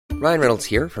Ryan Reynolds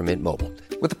here from Mint Mobile.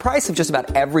 With the price of just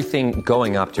about everything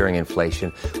going up during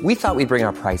inflation, we thought we'd bring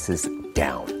our prices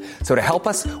down. So to help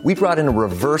us, we brought in a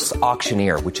reverse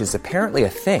auctioneer, which is apparently a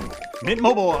thing. Mint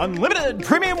Mobile Unlimited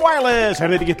Premium Wireless. How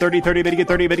to get 30, 30, bit to get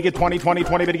 30, bit to get 20, 20,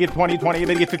 20, bit to get 20, 20,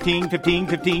 bit to get 15, 15,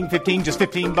 15, 15, just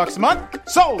 $15 a month?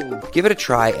 Sold! Give it a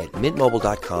try at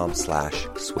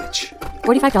mintmobile.com/switch.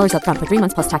 $45 up front for 3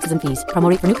 months plus taxes and fees. Promo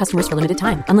rate for new customers for limited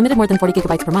time. Unlimited more than 40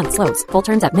 gigabytes per month. Slows full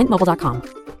terms at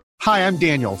mintmobile.com. Hi, I'm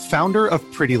Daniel, founder of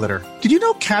Pretty Litter. Did you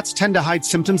know cats tend to hide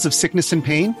symptoms of sickness and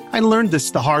pain? I learned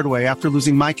this the hard way after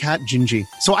losing my cat, Gingy.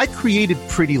 So I created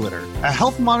Pretty Litter, a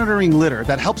health monitoring litter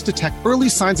that helps detect early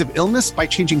signs of illness by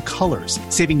changing colors,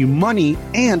 saving you money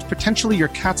and potentially your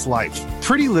cat's life.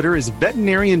 Pretty Litter is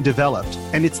veterinarian developed,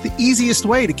 and it's the easiest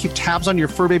way to keep tabs on your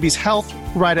fur baby's health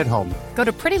right at home. Go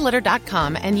to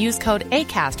prettylitter.com and use code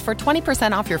ACAST for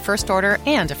 20% off your first order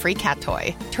and a free cat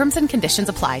toy. Terms and conditions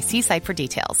apply. See site for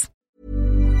details.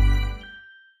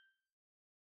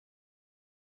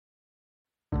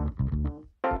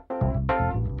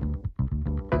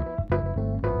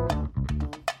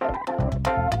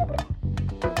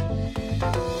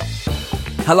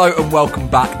 Hello and welcome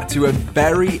back to a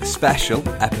very special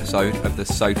episode of the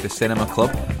Sofa Cinema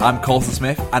Club. I'm Colton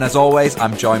Smith, and as always,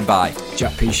 I'm joined by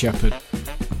Jack P. Shepherd,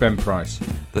 Ben Price.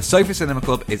 The Sofa Cinema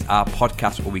Club is our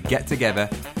podcast where we get together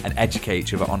and educate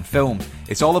each other on films.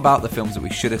 It's all about the films that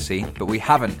we should have seen, but we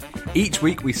haven't. Each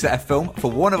week we set a film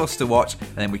for one of us to watch,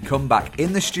 and then we come back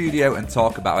in the studio and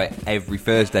talk about it every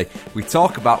Thursday. We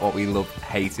talk about what we loved,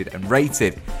 hated, and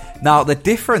rated. Now, the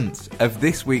difference of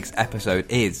this week's episode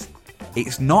is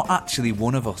it's not actually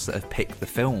one of us that have picked the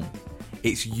film.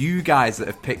 It's you guys that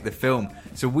have picked the film.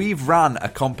 So we've ran a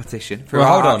competition. Well,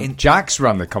 hold on. Jack's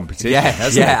run the competition. Yeah,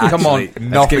 hasn't yeah. He? Come on,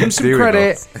 let's give him some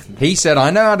credit. He said, "I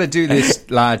know how to do this,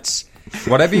 lads.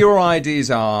 Whatever your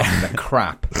ideas are, they're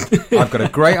crap. I've got a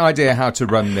great idea how to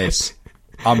run this.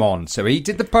 I'm on." So he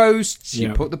did the posts. He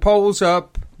put the polls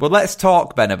up. Well, let's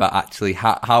talk, Ben, about actually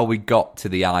how we got to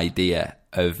the idea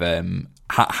of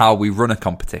how we run a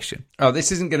competition. Oh,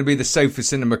 this isn't going to be the Sofa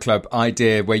Cinema Club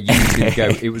idea where you did go,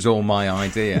 it was all my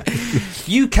idea.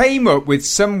 You came up with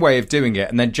some way of doing it,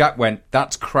 and then Jack went,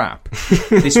 that's crap.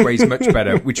 This way's much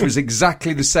better, which was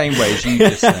exactly the same way as you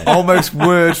just said. Almost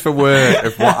word for word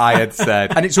of what I had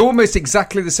said. And it's almost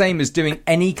exactly the same as doing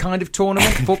any kind of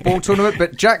tournament, football tournament,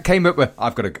 but Jack came up with,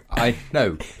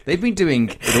 no, they've been doing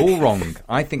it all wrong.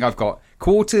 I think I've got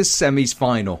quarters, semis,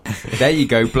 final. There you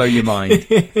go, blow your mind.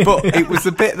 But it was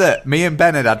the bit that me and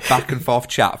Ben had back and forth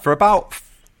chat for about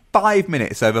 5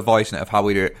 minutes over voice note of how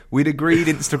we do it. We'd agreed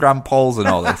Instagram polls and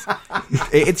all this.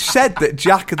 It had said that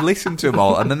Jack had listened to them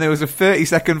all, and then there was a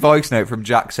 30-second voice note from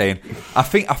Jack saying, I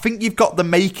think you've got the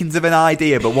makings of an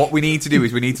idea, but what we need to do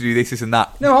is we need to do this and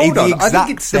that. No, hold on. I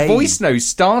think the voice note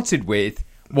started with,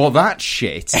 well, that's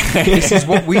shit. This is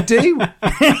what we do.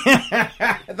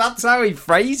 That's how he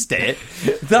phrased it.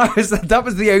 That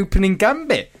was the opening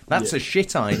gambit. That's a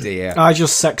shit idea. I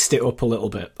just sexed it up a little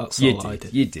bit. That's all I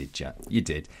did. You did, Jack. You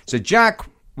did. So Jack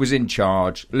was in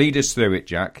charge. Lead us through it,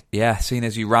 Jack. Yeah, seeing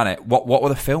as you ran it. What were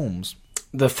the films?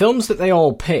 The films that they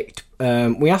all picked,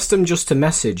 we asked them just to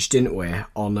message, didn't we,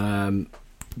 on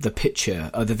the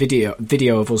picture, the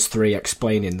video of us three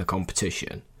explaining the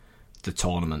competition. The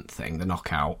tournament thing, the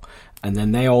knockout, and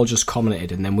then they all just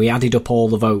commented, and then we added up all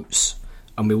the votes,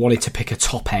 and we wanted to pick a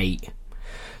top 8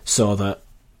 so that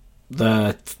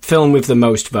the film with the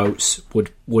most votes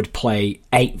would play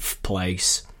 8th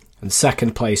place, and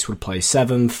second place would play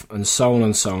 7th, and so on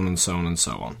and so on and so on and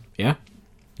so on. Yeah?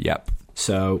 Yep.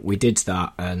 So we did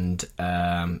that, and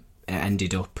it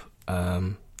ended up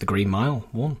the Green Mile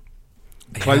won.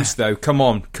 Close though. Come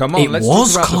on. It Let's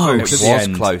was talk about close. The It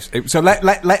was close. So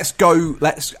let's go.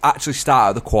 Let's actually start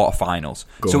at the quarterfinals.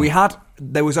 So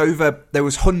there was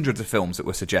hundreds of films that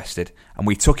were suggested, and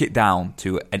we took it down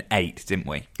to an 8, didn't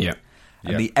we? Yeah.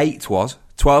 And the 8 was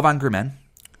 12 Angry Men,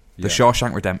 The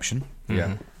Shawshank Redemption,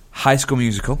 High School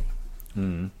Musical,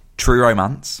 True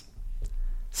Romance,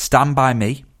 Stand By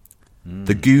Me,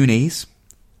 The Goonies,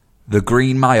 The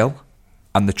Green Mile,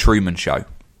 and The Truman Show.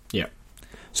 Yeah.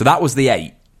 So that was the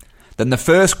 8. Then the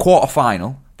first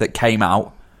quarterfinal that came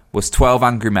out was 12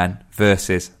 Angry Men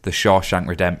versus The Shawshank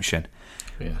Redemption.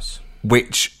 Yes.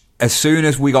 Which, as soon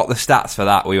as we got the stats for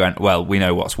that, we went, well, we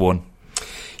know what's won.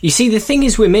 You see, the thing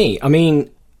is with me, I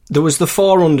mean, there was the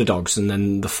 4 underdogs and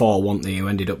then the 4 who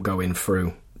ended up going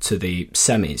through to the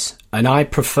semis. And I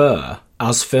prefer,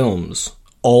 as films,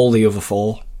 all the other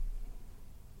 4.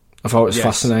 I thought it was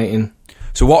fascinating.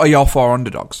 So what are your 4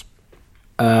 underdogs?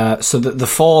 So the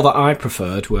 4 that I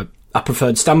preferred were, I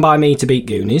preferred Stand By Me to beat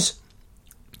Goonies.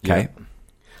 Okay.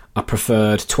 I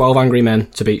preferred 12 Angry Men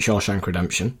to beat Shawshank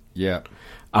Redemption. Yeah.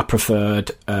 I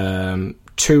preferred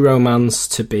True Romance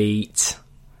to beat...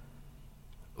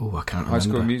 Oh, I can't remember. High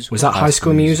School Musical. Was that High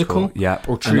School Musical? Yeah.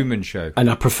 Or Truman Show. And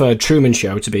I preferred Truman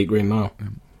Show to beat Green Mile.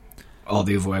 Or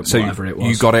the other way, whatever it was.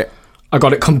 You got it. I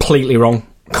got it completely wrong.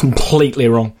 Completely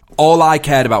wrong. All I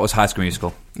cared about was High School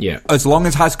Musical. Yeah. As long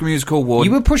as High School Musical won...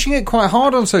 You were pushing it quite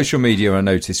hard on social media, I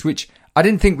noticed, which I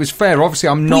didn't think was fair. Obviously,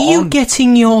 I'm not Were you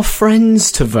getting your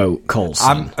friends to vote,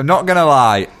 Coulson? I'm not going to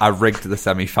lie, I rigged the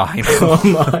semi-final. Oh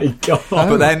my God.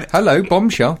 But then... Hello,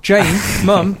 bombshell. Jane,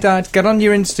 Mum, Dad, get on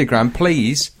your Instagram,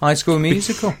 please. High School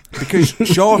Musical. Because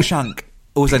Shawshank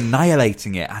was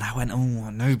annihilating it, and I went, oh,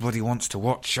 nobody wants to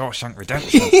watch Shawshank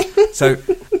Redemption. So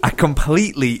I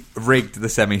completely rigged the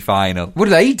semi-final. Well,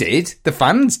 they did. The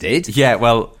fans did. Yeah,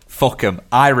 well, fuck them.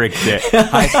 I rigged it.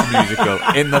 High School Musical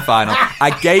in the final.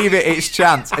 I gave it its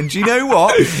chance. And do you know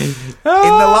what? In the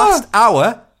last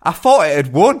hour, I thought it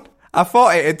had won. I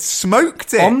thought it had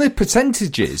smoked it. On the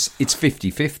percentages, it's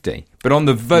 50-50. But on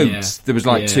the votes, there was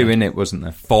like 2 in it, wasn't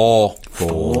there? Four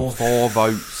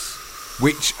votes.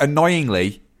 Which,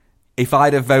 annoyingly, if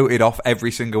I'd have voted off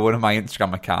every single one of my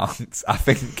Instagram accounts, I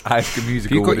think High School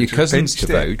Musical If you've got your cousins to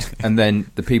vote, and then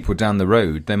the people down the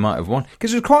road, they might have won. Because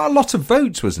there was quite a lot of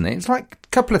votes, wasn't it? It's like a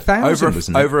couple of thousand,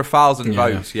 wasn't it? Over 1,000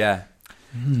 votes, yeah.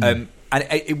 And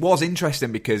it was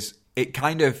interesting because it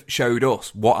kind of showed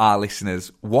us what our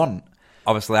listeners want.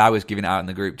 Obviously, I was giving it out in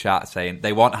the group chat saying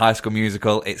they want High School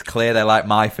Musical. It's clear they like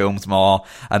my films more.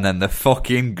 And then the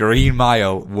fucking Green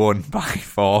Mile won by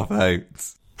 4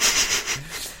 votes.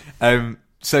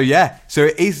 So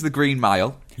it is the Green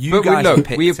Mile. You guys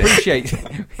picked we it. appreciate,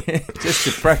 just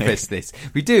to preface this,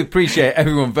 we do appreciate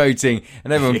everyone voting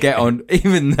and everyone get on,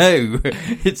 even though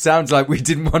it sounds like we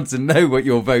didn't want to know what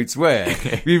your votes were.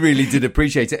 We really did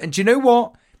appreciate it. And do you know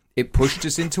what? It pushed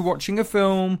us into watching a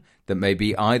film that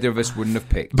maybe either of us wouldn't have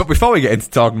picked. But before we get into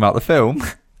talking about the film,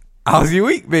 how's your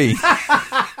week been?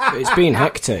 It's been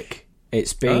hectic.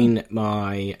 It's been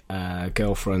my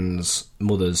girlfriend's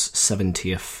mother's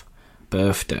 70th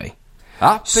birthday.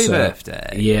 Happy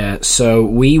birthday. Yeah, so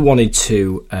we wanted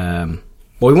to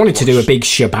do a big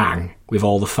shebang with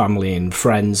all the family and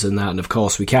friends and that, and of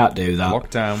course we can't do that.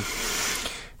 Lockdown.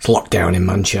 It's lockdown in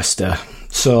Manchester.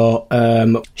 So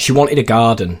she wanted a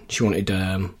garden. She wanted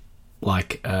a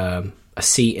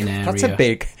seating area.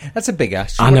 That's a big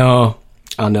ask. I know.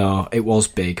 It was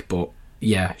big, but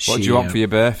yeah. What do you want for your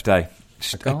birthday?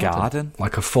 Just a garden?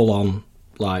 Like a full-on,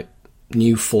 like,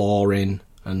 new flooring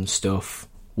and stuff.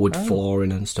 Wood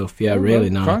flooring and stuff. Yeah, really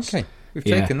nice. Crikey. We've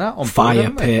taken that on Fire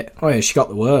board, pit. Oh, yeah, she got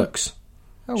the works.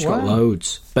 She got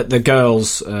loads. But the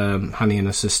girls, Hanny and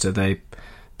her sister, they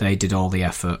did all the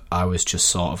effort. I was just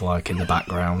sort of like in the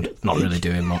background, not really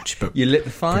doing much. But you lit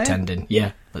the fire? Pretending.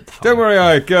 Yeah, lit the fire. Don't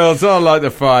worry, girls, I'll light the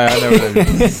fire. I know what I'm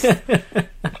doing.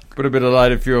 Put a bit of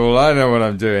lighter fuel. I know what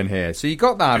I'm doing here. So you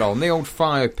got that on, the old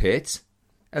fire pit.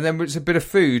 And then it's a bit of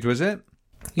food, was it?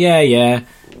 Yeah.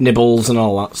 Nibbles and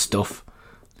all that stuff.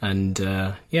 And,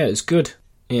 yeah, it's good.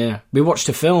 Yeah. We watched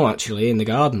a film, actually, in the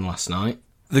garden last night.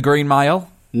 The Green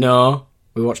Mile? No.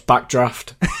 We watched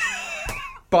Backdraft.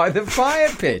 By the fire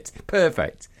pit.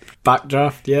 Perfect.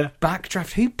 Backdraft, yeah.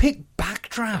 Backdraft. Who picked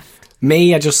Backdraft?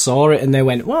 Me, I just saw it and they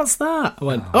went, what's that? I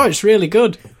went, oh, it's really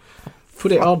good.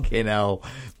 Put it on. Fucking hell.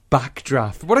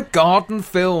 Backdraft. What a garden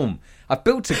film. I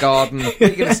built a garden. What are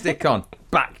you going to stick on?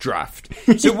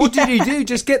 Backdraft. So what did you do?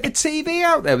 Just get the TV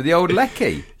out there with the old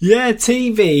Lecky? Yeah,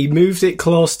 TV. Moved it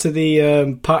close to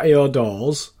the patio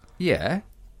doors. Yeah.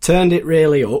 Turned it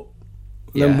really up.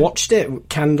 Then watched it.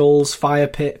 Candles, fire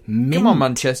pit, mint. Come on,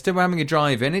 Manchester. We're having a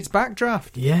drive-in. It's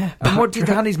Backdraft. Yeah. And what did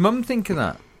Hanny's mum think of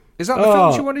that? Is that the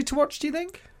film she wanted to watch, do you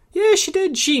think? Yeah, she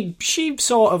did. She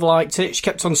sort of liked it. She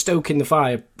kept on stoking the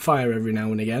fire every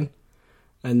now and again.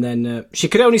 And then she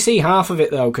could only see half of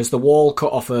it, though, because the wall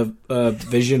cut off her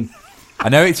vision. I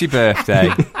know it's your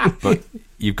birthday, but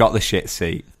you've got the shit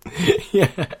seat. Yeah.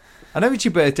 I know it's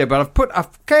your birthday, but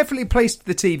I've carefully placed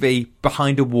the TV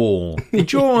behind a wall.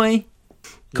 Enjoy.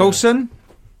 Coulson?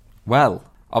 Well,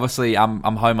 obviously I'm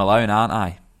home alone, aren't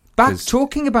I?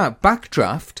 Talking about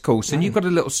Backdraft, Coulson, you've got a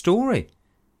little story.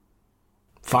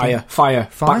 Fire.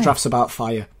 Backdraft's about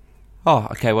fire. Oh,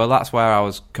 okay, well, that's where I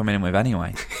was coming in with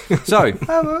anyway. So...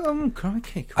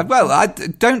 crikey.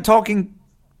 Don't talking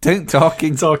in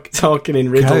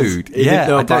riddles. Code. Yeah,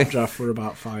 no, Backdraft were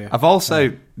about fire. I've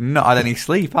also not had any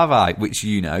sleep, have I? Which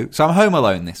you know. So I'm home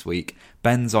alone this week.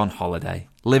 Ben's on holiday,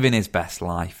 living his best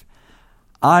life.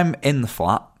 I'm in the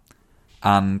flat,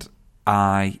 and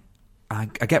I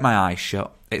get my eyes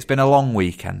shut. It's been a long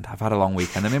weekend. I've had a long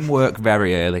weekend. I'm in work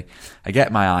very early. I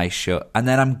get my eyes shut, and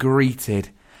then I'm greeted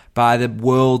by the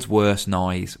world's worst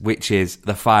noise, which is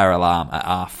the fire alarm at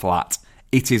our flat.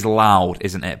 It is loud,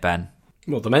 isn't it, Ben?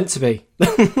 Well, they're meant to be.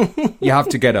 You have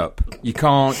to get up. You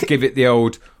can't give it the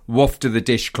old waft of the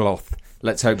dishcloth.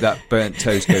 Let's hope that burnt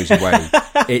toast goes away.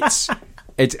 It's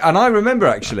and I remember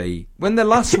actually when the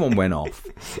last one went off,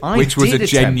 which was a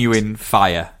genuine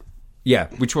fire. Yeah,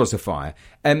 which was a fire.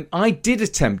 I did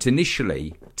attempt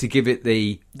initially to give it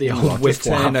the old whiff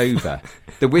turn over.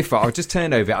 The whiff. I'll just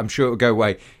turn over. I'm sure it'll go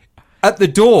away. At the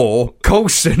door,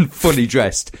 Coulson, fully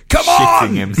dressed, come on!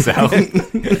 Shitting himself.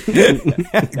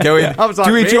 Going, I was like,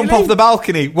 do we really? jump off the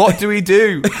balcony? What do we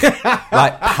do?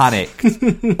 Like,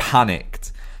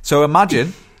 panicked. So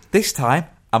imagine, this time,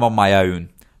 I'm on my own.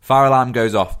 Fire alarm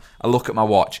goes off. I look at my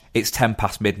watch. It's 10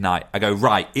 past midnight. I go,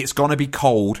 right, it's going to be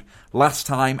cold. Last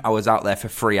time I was out there for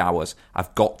 3 hours.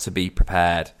 I've got to be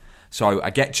prepared. So I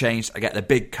get changed, I get the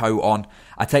big coat on,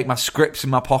 I take my scripts in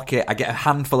my pocket, I get a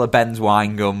handful of Ben's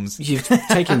wine gums. You've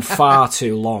taken far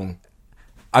too long.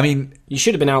 I mean... You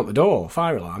should have been out the door.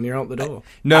 Fire alarm, you're out the door.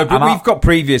 No, but we've got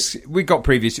previous.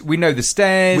 We know the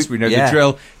stairs, we know the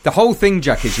drill. The whole thing,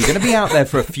 Jack, is you're going to be out there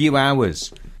for a few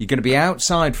hours. You're going to be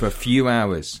outside for a few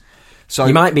hours. So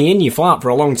you might be in your flat for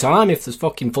a long time if there's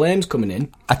fucking flames coming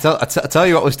in. I tell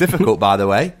you what was difficult, by the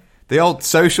way. The old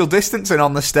social distancing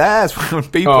on the stairs when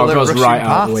people are goes rushing right past.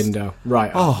 out the window.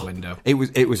 Right out the window.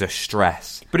 It was a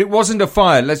stress. But it wasn't a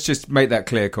fire. Let's just make that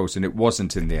clear, Coulson. It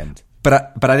wasn't in the end.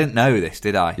 But I didn't know this,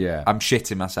 did I? Yeah. I'm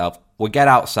shitting myself. We get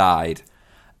outside.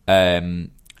 I'm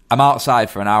outside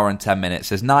for an hour and 10 minutes.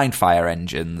 There's 9 fire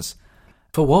engines.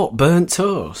 For what? Burnt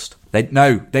toast?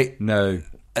 No.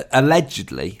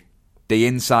 Allegedly, the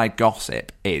inside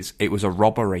gossip is it was a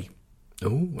robbery.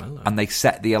 Oh, well. And they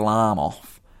set the alarm off.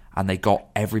 And they got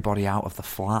everybody out of the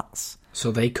flats.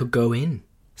 So they could go in.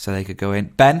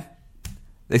 Ben,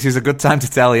 this is a good time to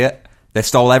tell you, they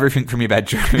stole everything from your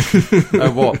bedroom.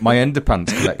 Oh, what? My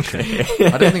underpants collection?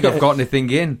 I don't think I've got anything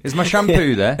in. Is my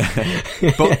shampoo there?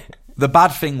 But the bad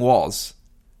thing was,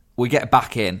 we get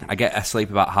back in, I get asleep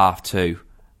about 2:30,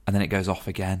 and then it goes off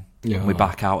again. Yeah. And we're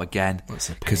back out again. That's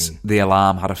a pain. Because the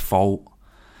alarm had a fault.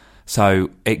 So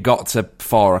it got to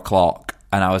 4 o'clock.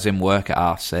 And I was in work at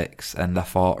 6:30, and I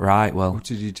thought, right, well... What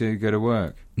did you do? Go to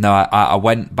work? No, I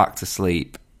went back to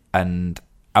sleep, and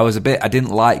I didn't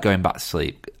like going back to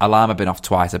sleep. Alarm had been off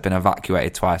twice, I'd been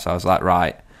evacuated twice, I was like,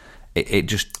 right,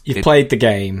 You've played the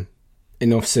game,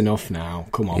 enough's enough now,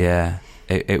 come on. Yeah,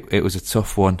 it was a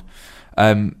tough one.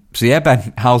 So yeah,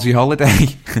 Ben, how's your holiday?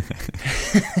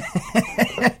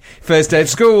 First day of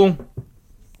school.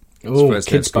 Oh,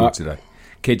 kids back. Today.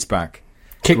 Kids back.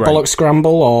 Kick bollock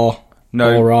scramble or...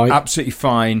 No, all right. Absolutely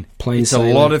fine. Plain it's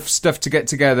sailing. A lot of stuff to get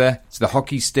together. It's the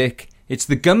hockey stick. It's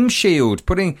the gum shield.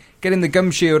 Getting the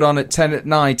gum shield on at 10 at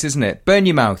night, isn't it? Burn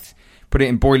your mouth. Put it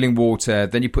in boiling water.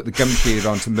 Then you put the gum shield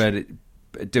on to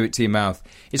do it to your mouth.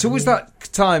 It's always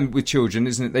that time with children,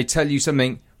 isn't it? They tell you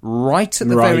something right at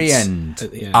the very end.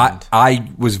 At the end. I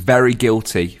was very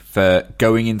guilty for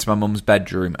going into my mum's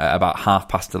bedroom at about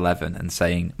 11:30 and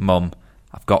saying, Mum,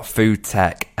 I've got food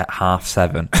tech at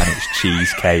 7:30 and it's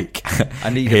cheesecake.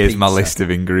 Here's my list of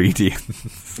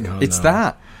ingredients. It's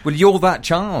that. Well, you're that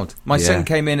child. My son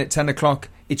came in at 10 o'clock.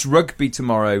 It's rugby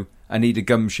tomorrow. I need a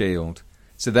gum shield.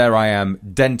 So there I am,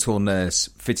 dental nurse,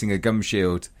 fitting a gum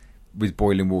shield with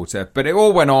boiling water. But it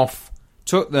all went off.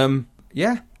 Took them.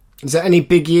 Yeah. Is there any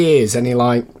big years? Any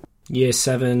like year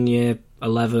 7, year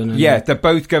 11? Yeah, they're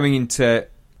both going into...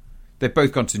 They've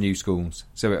both gone to new schools,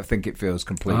 so I think it feels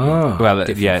completely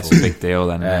different. Yeah, it's a big deal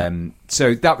then.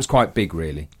 So that was quite big,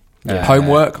 really.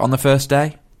 Homework on the first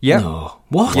day? Yeah. No.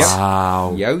 What? Yep. Wow.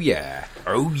 Oh, yeah.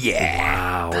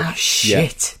 Wow. That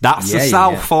shit. That's the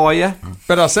South for you.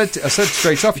 But I said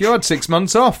straight off, you had 6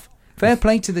 months off. Fair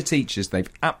play to the teachers. They've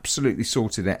absolutely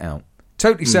sorted it out.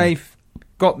 Totally safe.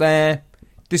 Got there.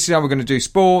 This is how we're going to do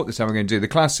sport. This is how we're going to do the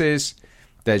classes.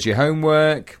 There's your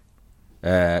homework.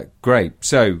 Great.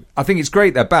 So I think it's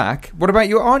great they're back. What about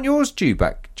you? Aren't yours due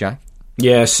back, Jack?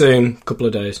 Yeah, soon. Couple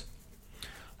of days.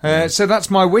 So that's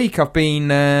my week. I've been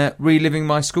reliving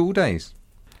my school days.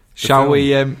 Shall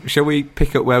we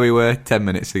pick up where we were 10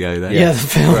 minutes ago then? Yeah, the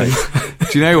film.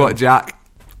 Do you know what, Jack?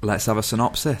 Let's have a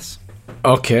synopsis.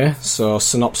 Okay, so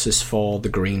synopsis for The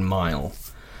Green Mile.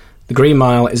 The Green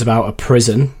Mile is about a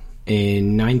prison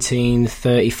in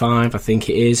 1935, I think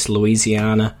it is,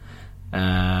 Louisiana.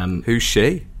 Who's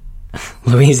she?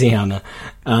 Louisiana,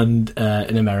 and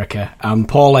in America. And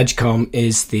Paul Edgecombe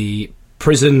is the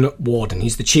prison warden.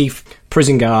 He's the chief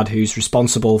prison guard who's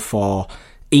responsible for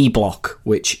E Block,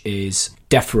 which is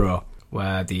death row,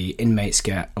 where the inmates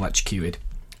get electrocuted.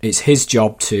 It's his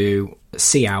job to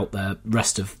see out the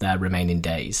rest of their remaining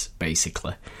days,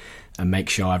 basically. and make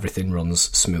sure everything runs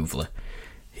smoothly.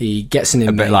 He gets an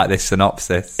inmate... A bit like this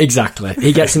synopsis. Exactly.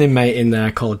 He gets an inmate in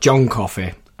there called John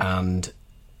Coffey, and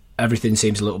everything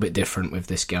seems a little bit different with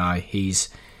this guy. He's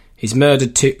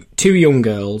murdered two young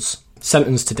girls,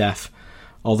 sentenced to death,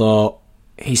 although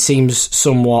he seems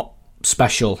somewhat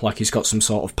special, like he's got some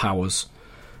sort of powers,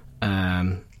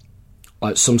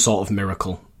 like some sort of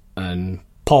miracle. And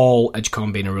Paul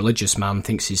Edgecombe, being a religious man,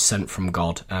 thinks he's sent from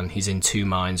God, and he's in two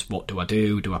minds. What do I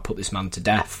do? Do I put this man to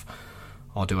death,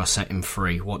 or do I set him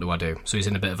free? What do I do? So he's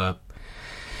in a bit of a...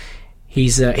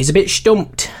 He's a bit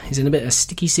stumped. He's in a bit of a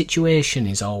sticky situation,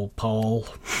 is old Paul.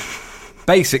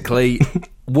 Basically,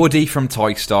 Woody from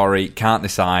Toy Story can't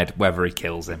decide whether he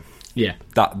kills him. Yeah.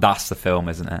 That's the film,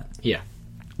 isn't it? Yeah.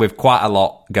 With quite a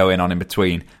lot going on in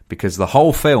between, because the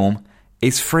whole film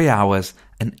is 3 hours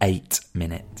and 8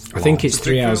 minutes long. I think it's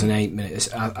 3 hours and 8 minutes.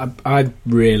 I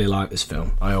really like this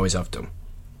film. I always have done.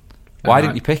 Why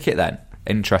didn't you pick it then?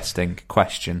 Interesting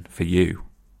question for you.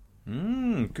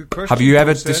 Good question. Have you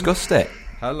ever discussed it?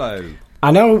 Hello.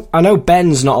 I know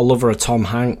Ben's not a lover of Tom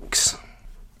Hanks.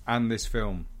 And this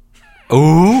film.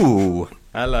 Ooh.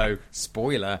 Hello.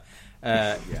 Spoiler.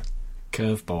 Yeah.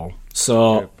 Curveball.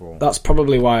 So that's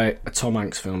probably why a Tom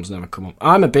Hanks film's never come up.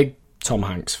 I'm a big Tom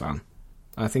Hanks fan.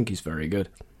 I think he's very good.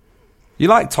 You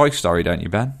like Toy Story, don't you,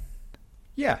 Ben?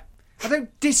 Yeah. I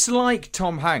don't dislike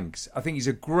Tom Hanks. I think he's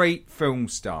a great film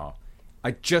star.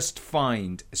 I just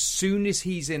find as soon as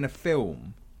he's in a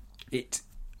film, it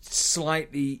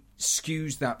slightly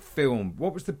skews that film.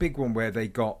 What was the big one where they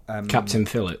got... Captain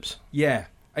Phillips. Yeah.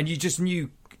 And you just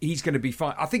knew he's going to be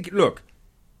fine. I think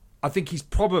he's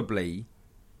probably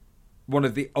one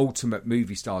of the ultimate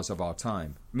movie stars of our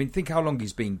time. I mean, think how long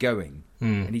he's been going,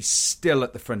 and he's still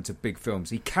at the front of big films.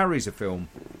 He carries a film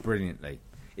brilliantly.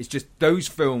 It's just those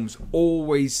films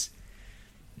always...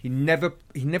 He never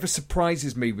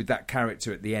surprises me with that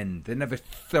character at the end. They're never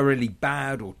thoroughly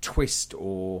bad or twist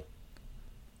or...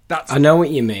 I know what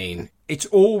you mean. It's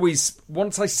always...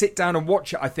 Once I sit down and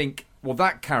watch it, I think, well,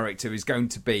 that character is going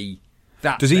to be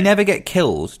that. Does he never get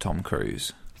killed, Tom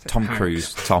Cruise? Tom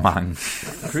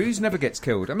Hanks. Cruise never gets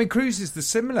killed. I mean, Cruise is the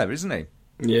similar, isn't he?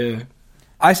 Yeah.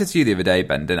 I said to you the other day,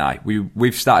 Ben, didn't I?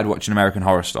 We've started watching American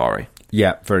Horror Story.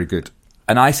 Yeah, very good.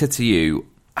 And I said to you,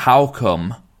 how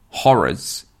come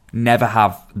horrors never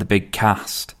have the big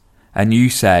cast? And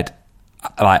you said,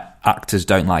 like, actors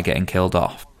don't like getting killed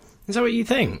off. Is that what you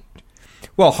think?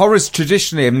 Well, horrors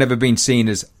traditionally have never been seen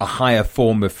as a higher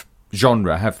form of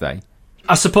genre, have they?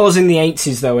 I suppose in the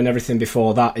 80s, though, and everything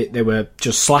before that, they were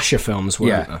just slasher films,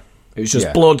 weren't they? It was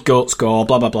just blood, guts, gore,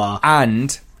 blah, blah, blah.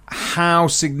 And how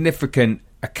significant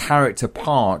a character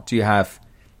part do you have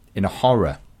in a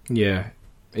horror? Yeah.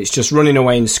 It's just running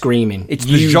away and screaming. It's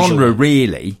the genre,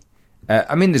 really.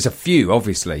 I mean, there's a few,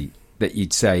 obviously, that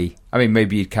you'd say... I mean,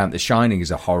 maybe you'd count The Shining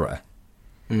as a horror.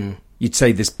 You'd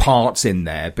say there's parts in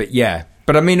there, but yeah.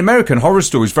 But, I mean, American Horror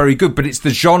Story is very good, but it's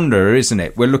the genre, isn't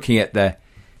it? We're looking at the...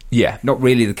 Yeah, not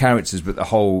really the characters, but the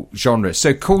whole genre.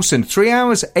 So, Coulson, 3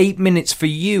 hours, 8 minutes for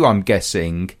you, I'm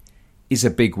guessing, is a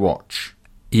big watch.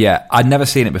 Yeah, I'd never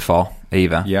seen it before,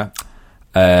 either. Yeah.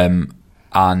 And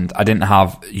I didn't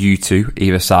have you two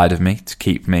either side of me to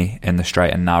keep me in the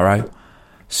straight and narrow.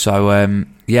 So,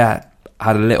 yeah, I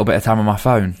had a little bit of time on my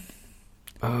phone.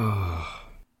 Oh.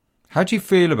 How do you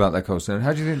feel about that, Coulson?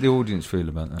 How do you think the audience feel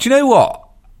about that? Do you know what?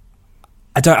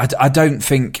 I don't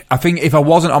think... I think if I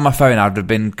wasn't on my phone, I would have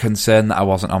been concerned that I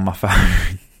wasn't on my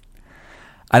phone.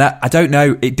 And I don't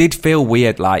know. It did feel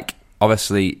weird, like,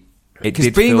 obviously... Because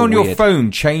being on your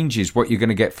phone changes what you're going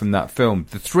to get from that film.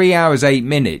 The 3 hours, 8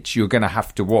 minutes you're going to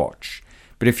have to watch.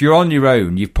 But if you're on your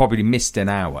own, you've probably missed an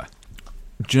hour.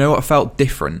 Do you know what felt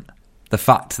different? The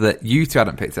fact that you two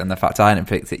hadn't picked it and the fact I hadn't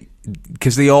picked it.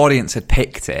 Because the audience had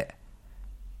picked it.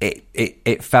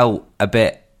 It felt a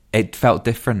bit... It felt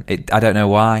different. I don't know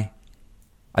why.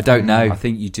 I don't know. I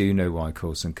think you do know why,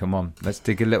 Coulson. Come on, let's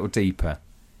dig a little deeper.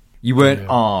 You weren't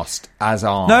asked.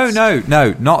 No,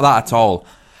 not that at all.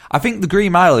 I think The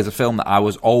Green Mile is a film that I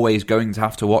was always going to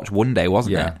have to watch one day,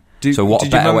 wasn't it? So what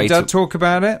did your mum and dad talk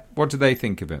about it? What do they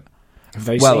think of it? Have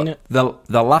they seen it? The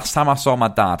last time I saw my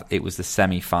dad, it was the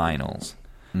semi-finals.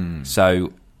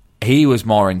 So he was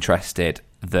more interested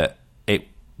that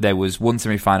there was one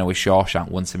semi-final with Shawshank,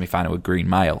 one semi-final with Green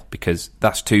Mile, because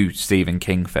that's two Stephen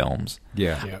King films.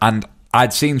 Yeah. And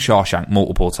I'd seen Shawshank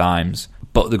multiple times,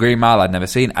 but The Green Mile I'd never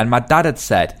seen. And my dad had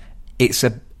said,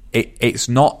 it's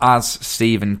not as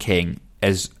Stephen King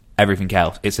as everything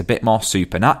else. It's a bit more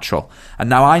supernatural. And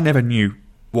now I never knew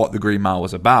what The Green Mile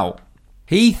was about.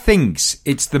 He thinks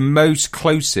it's the most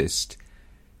closest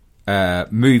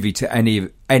movie to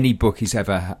any book he's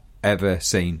ever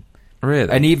seen.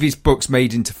 Really? Any of his books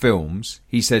made into films,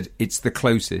 he said it's the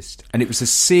closest. And it was a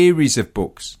series of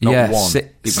books, not one. It was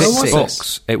six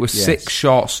books. It was 6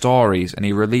 short stories, and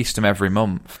he released them every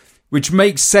month. Which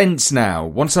makes sense now.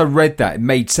 Once I read that, it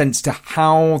made sense to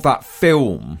how that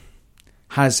film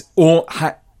has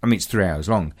it's 3 hours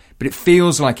long, but it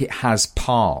feels like it has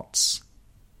parts.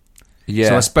 Yeah.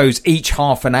 So I suppose each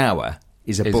half an hour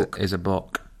is a book. Is a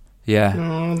book. Yeah.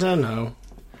 I don't know.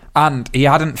 And he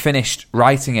hadn't finished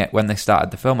writing it when they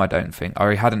started the film, I don't think.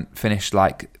 Or he hadn't finished,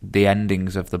 like, the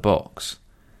endings of the books.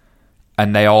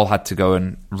 And they all had to go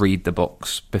and read the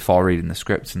books before reading the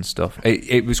scripts and stuff.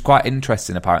 It was quite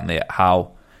interesting, apparently, at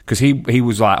how... Because he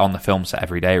was, like, on the film set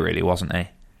every day, really, wasn't he?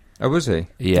 Oh, was he?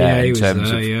 Yeah, in terms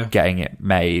of getting it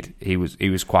made, he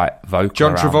was quite vocal.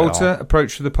 John Travolta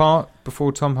approached for the part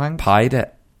before Tom Hanks? Pied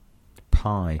it.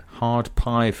 Hard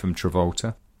pie from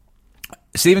Travolta.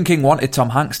 Stephen King wanted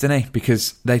Tom Hanks, didn't he?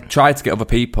 Because they tried to get other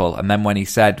people, and then when he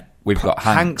said, we've got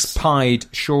Hanks... Hanks pied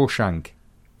Shawshank.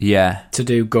 Yeah. To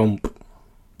do Gump.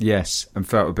 Yes, and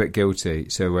felt a bit guilty,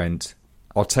 so went,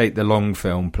 I'll take the long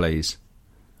film, please.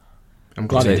 I'm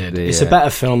glad he did. It's a better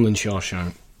film than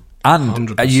Shawshank. And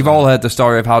 100%. You've all heard the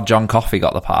story of how John Coffey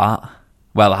got the part.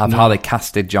 Well, how they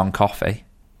casted John Coffey.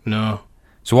 No.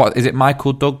 So what, is it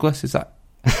Michael Douglas? Is that...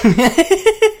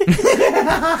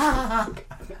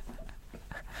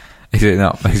 Is it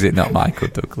not Michael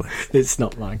Douglas? It's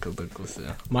not Michael Douglas.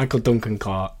 Yeah. Michael Duncan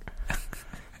Clark.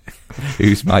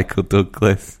 Who's Michael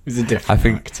Douglas? He's a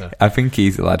different actor. I think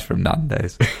he's a lad from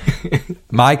Nando's.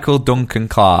 Michael Duncan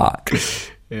Clark.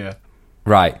 Yeah.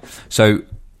 Right. So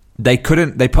they put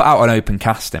out an open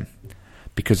casting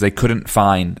because they couldn't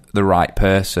find the right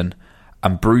person.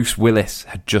 And Bruce Willis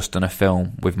had just done a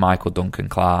film with Michael Duncan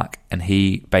Clark, and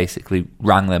he basically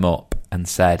rang them up and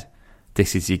said,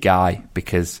 this is your guy,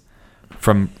 because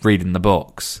from reading the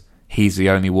books, he's the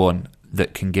only one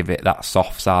that can give it that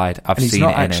soft side. He's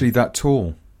not actually that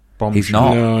tall. He's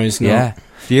not. No, he's not. Yeah.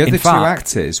 The other two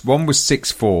actors, one was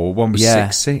 6'4", one was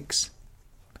 6'6".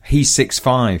 He's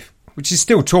 6'5", which is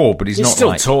still tall, but he's not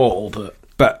still tall,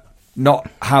 but not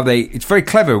how they... It's very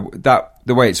clever,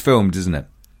 the way it's filmed, isn't it?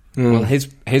 Well,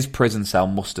 his prison cell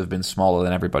must have been smaller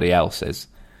than everybody else's.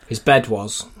 His bed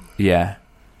was. Yeah.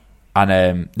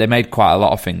 And they made quite a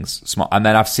lot of things small. And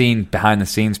then I've seen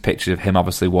behind-the-scenes pictures of him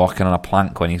obviously walking on a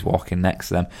plank when he's walking next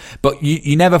to them. But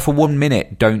you never for 1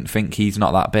 minute don't think he's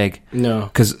not that big. No.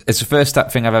 Because it's the first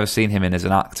thing I've ever seen him in as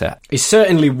an actor. He's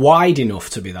certainly wide enough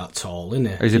to be that tall, isn't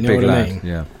he? He's a big lad,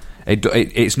 yeah.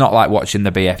 It's not like watching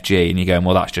the BFG and you're going,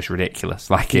 well, that's just ridiculous.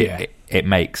 Like, it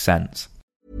makes sense.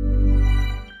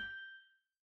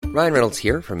 Ryan Reynolds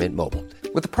here from Mint Mobile.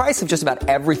 With the price of just about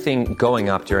everything going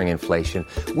up during inflation,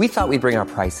 we thought we'd bring our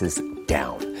prices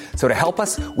down. So to help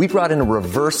us, we brought in a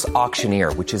reverse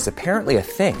auctioneer, which is apparently a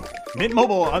thing. Mint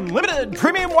Mobile Unlimited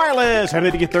Premium Wireless. How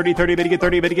to get 30, 30, how to get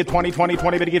 30, how to get 20, 20,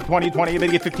 20, how to get 20, 20, how to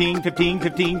get 15, 15,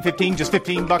 15, 15, just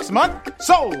 $15 a month?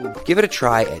 Sold! Give it a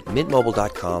try at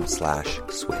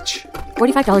mintmobile.com/switch.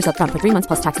 $45 up front for 3 months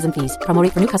plus taxes and fees. Promo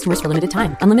rate for new customers for limited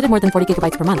time. Unlimited more than 40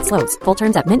 gigabytes per month. Slows full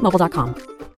terms at mintmobile.com.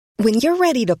 When you're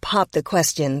ready to pop the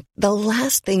question, the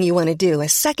last thing you want to do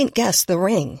is second-guess the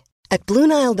ring. At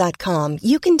BlueNile.com,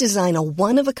 you can design a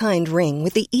one-of-a-kind ring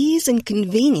with the ease and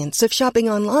convenience of shopping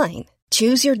online.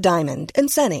 Choose your diamond and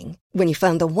setting. When you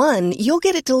find the one, you'll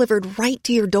get it delivered right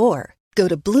to your door. Go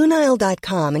to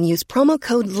BlueNile.com and use promo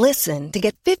code LISTEN to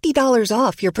get $50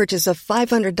 off your purchase of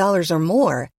 $500 or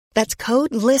more. That's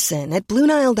code LISTEN at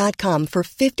BlueNile.com for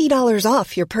 $50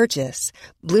 off your purchase.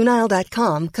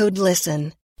 BlueNile.com, code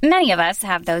LISTEN. Many of us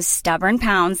have those stubborn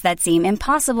pounds that seem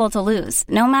impossible to lose,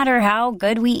 no matter how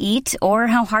good we eat or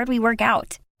how hard we work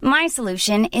out. My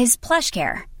solution is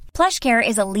PlushCare. PlushCare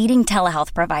is a leading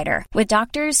telehealth provider with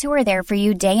doctors who are there for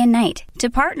you day and night to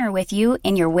partner with you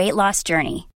in your weight loss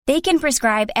journey. They can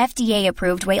prescribe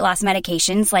FDA-approved weight loss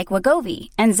medications like Wegovy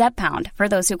and Zepbound for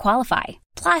those who qualify.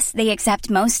 Plus, they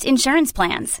accept most insurance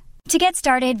plans. To get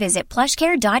started, visit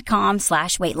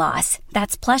plushcare.com/weightloss.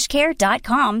 That's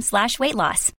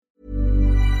plushcare.com/weightloss.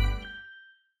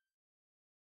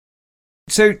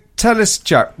 So tell us,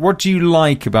 Jack, what do you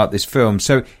like about this film?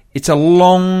 So it's a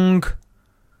long,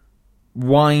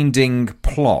 winding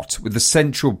plot with the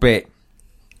central bit.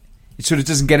 It sort of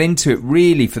doesn't get into it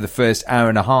really for the first hour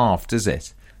and a half, does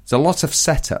it? There's a lot of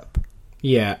setup.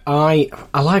 Yeah, I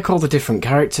like all the different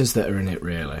characters that are in it,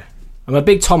 really. I'm a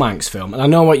big Tom Hanks film, and I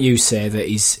know what you say, that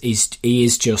he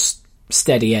is just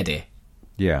steady Eddie.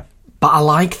 Yeah. But I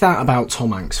like that about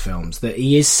Tom Hanks films, that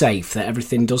he is safe, that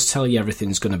everything does tell you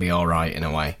everything's going to be alright in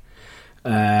a way.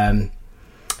 I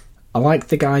like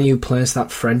the guy who plays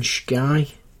that French guy.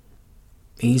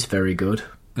 He's very good.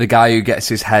 The guy who gets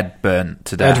his head burnt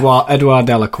to death. Edouard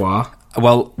Delacroix.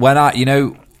 Well, when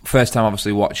first time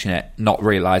obviously watching it, not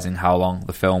realising how long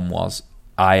the film was,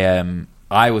 I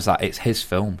was like, it's his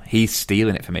film. He's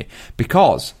stealing it for me.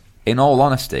 Because, in all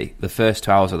honesty, the first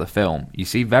 2 hours of the film, you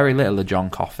see very little of John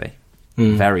Coffey.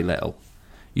 Very little.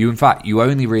 In fact, you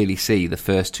only really see the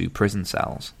first 2 prison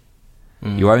cells.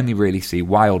 You only really see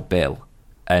Wild Bill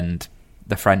and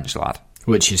the French lad.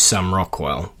 Which is Sam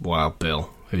Rockwell, Wild Bill.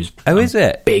 Is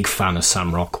it? Big fan of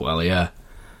Sam Rockwell, yeah.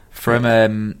 From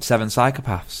Seven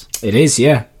Psychopaths. It is,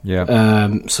 yeah. Yeah.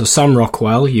 So Sam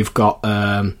Rockwell, you've got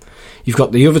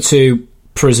the other 2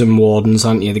 prison wardens,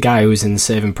 haven't you? The guy who was in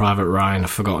Saving Private Ryan, I've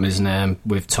forgotten his name,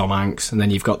 with Tom Hanks, and then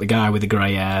you've got the guy with the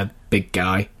grey hair, big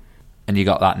guy. And you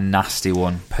got that nasty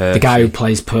one, Percy. The guy who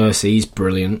plays Percy, he's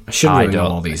brilliant. I shouldn't really know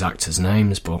all these actors'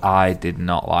 names, but... I did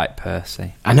not like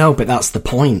Percy. I know, but that's the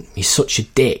point. He's such a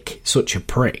dick, such a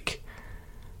prick.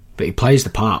 But he plays the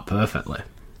part perfectly.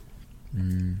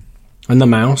 And the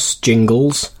mouse,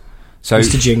 Jingles. So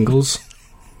Mr. Jingles.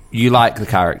 You like the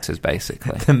characters,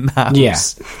 basically. The mouse. Yeah.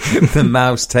 The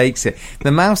mouse takes it.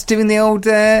 The mouse doing the old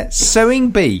sewing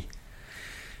bee.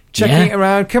 Checking it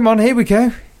around. Come on, here we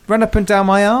go. Run up and down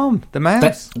my arm. The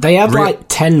mouse. They had like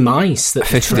 10 mice that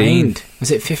 15. Were trained.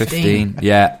 Was it 15?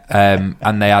 Yeah.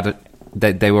 And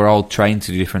they were all trained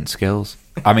to do different skills.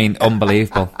 I mean,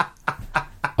 unbelievable.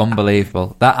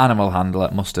 Unbelievable. That animal handler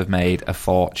must have made a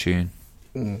fortune.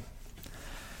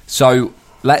 So,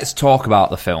 let's talk about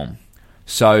the film.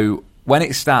 So, when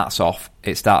it starts off,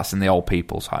 it starts in the old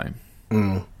people's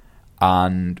home.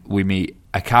 And we meet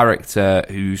a character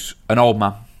who's an old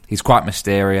man. He's quite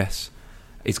mysterious.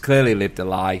 He's clearly lived a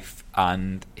life,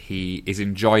 and he is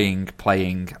enjoying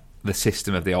playing the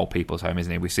system of the old people's home,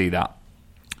 isn't he? We see that.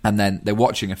 And then they're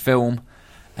watching a film,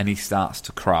 and he starts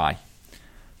to cry.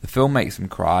 The film makes him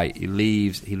cry. He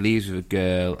leaves with a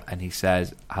girl, and he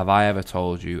says, "Have I ever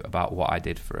told you about what I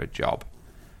did for a job?"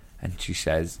 And she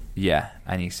says, "Yeah."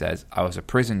 And he says, "I was a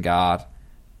prison guard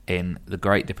in the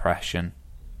Great Depression,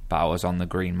 but I was on the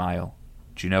Green Mile.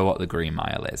 Do you know what the Green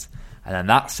Mile is?" And then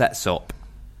that sets up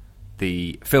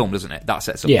the film, doesn't it? That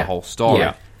sets up the whole story.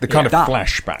 Yeah. The kind of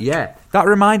flashback. Yeah. That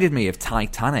reminded me of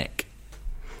Titanic.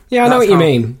 Yeah, I know what you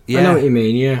mean. I know what you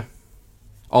mean, yeah.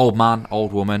 Old man,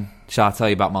 old woman, shall I tell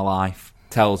you about my life?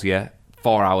 Tells you,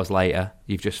 4 hours later,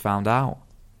 you've just found out.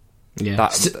 Yeah.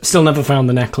 Still never found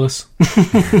the necklace.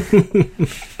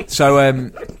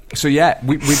 So yeah,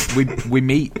 we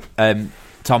meet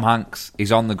Tom Hanks.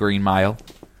 He's on the Green Mile,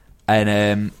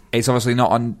 and it's obviously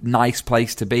not a nice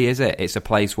place to be, is it? It's a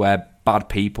place where bad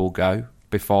people go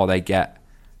before they get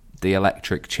the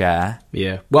electric chair.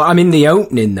 Yeah. Well, I mean, the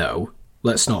opening, though,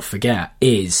 let's not forget,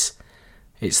 it's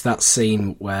that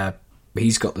scene where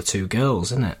he's got the 2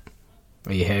 girls, isn't it?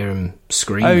 Where you hear him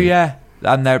screaming. Oh, yeah.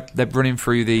 And they're running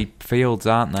through the fields,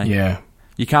 aren't they? Yeah.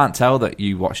 You can't tell that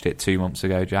you watched it 2 months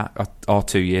ago, Jack, or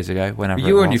 2 years ago, whenever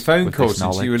you were it was, on your phone calls,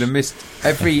 so you would have missed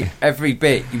every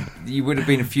bit. You would have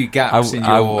been a few gaps in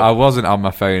your... I wasn't on my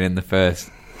phone in the first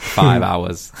 5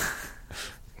 hours.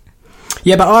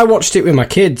 Yeah, but I watched it with my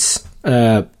kids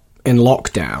in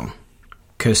lockdown,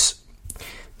 because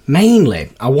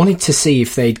mainly I wanted to see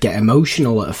if they'd get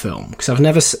emotional at a film, because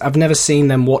I've never seen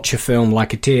them watch a film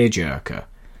like a tearjerker.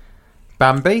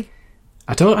 Bambi?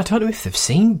 I don't know if they've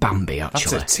seen Bambi,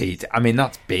 actually.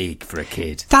 That's big for a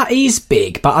kid. That is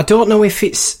big, but I don't know if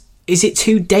is it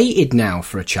too dated now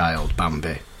for a child,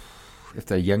 Bambi? If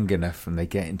they're young enough and they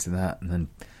get into that, and then...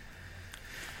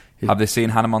 Have they seen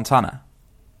Hannah Montana?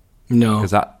 No.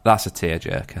 Because that's a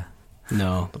tearjerker.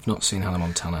 No, I've not seen Hannah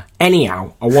Montana.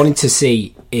 Anyhow, I wanted to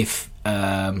see if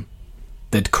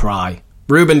they'd cry.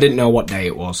 Ruben didn't know what day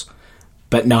it was,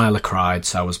 but Nyla cried,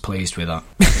 so I was pleased with that.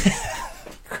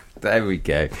 There we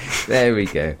go.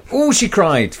 Oh, she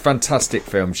cried. Fantastic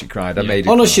film, she cried. I made it.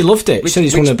 Oh, no, she loved it. She said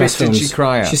it's one of the best films. Did she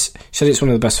cry at? She said it's one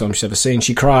of the best films she's ever seen.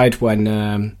 She cried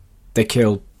when they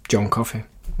killed John Coffey.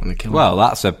 Well,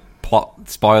 that's a plot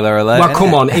spoiler alert. Well,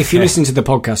 come on. If you listen to the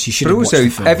podcast, you should have watched the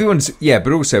film.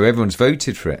 Everyone's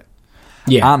voted for it.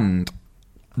 Yeah. And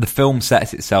the film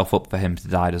sets itself up for him to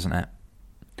die, doesn't it?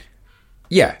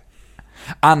 Yeah.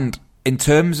 And in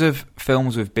terms of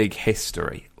films with big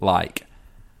history, like...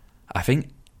 I think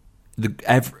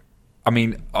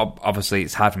obviously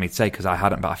it's hard for me to say because I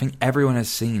hadn't, but I think everyone has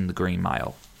seen The Green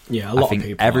Mile. Yeah, a lot of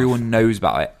people. Everyone knows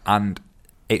about it, and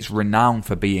it's renowned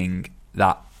for being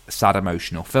that sad,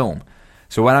 emotional film.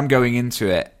 So when I'm going into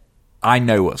it, I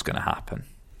know what's going to happen.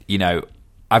 You know,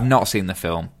 I've not seen the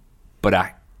film, but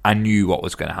I knew what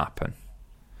was going to happen.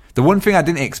 The one thing I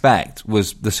didn't expect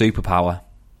was the superpower.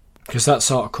 Because that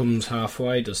sort of comes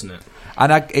halfway, doesn't it?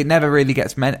 And it never really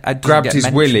gets grabbed his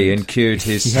willy and cured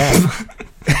his...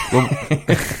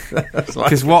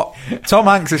 Because what Tom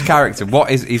Hanks' character,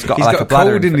 he's got a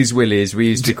cold in his willy, as we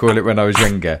used to call it when I was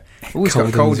younger. He's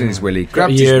got cold in his willy.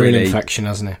 Grabbed his urine willy. infection,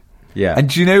 hasn't he? Yeah. And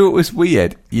do you know what was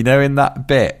weird? You know, in that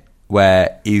bit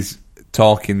where he's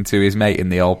talking to his mate in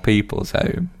the old people's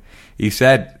home, he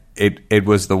said it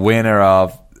was the winner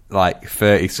of like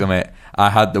 30 something. I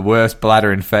had the worst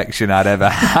bladder infection I'd ever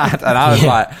had, and I was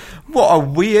like, "What a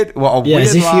weird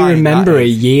as if you remember a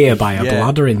year by a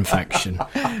bladder infection."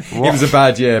 It was a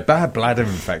bad year, bad bladder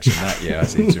infection that year. I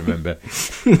seem to remember,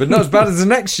 but not as bad as the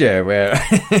next year. Where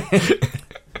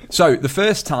so the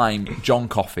first time John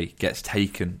Coffey gets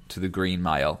taken to the Green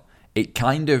Mile, it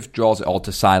kind of draws it all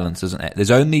to silence, doesn't it?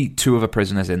 There's only 2 other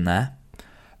prisoners in there.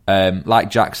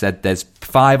 Like Jack said, there's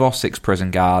 5 or 6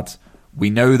 prison guards. We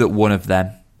know that one of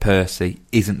them, Percy,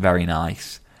 isn't very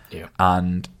nice. Yeah.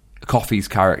 And Coffey's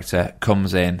character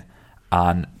comes in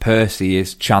and Percy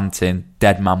is chanting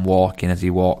 "Dead Man Walking" as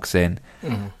he walks in.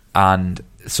 Mm-hmm. And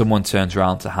someone turns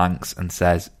around to Hanks and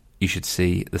says, "You should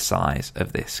see the size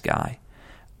of this guy."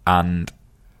 And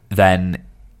then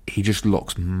he just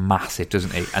looks massive,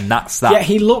 doesn't he? And that's that. Yeah,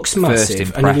 he looks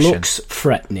massive and he looks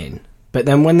threatening. But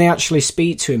then when they actually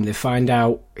speak to him, they find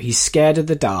out he's scared of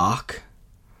the dark.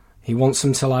 He wants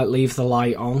them to leave the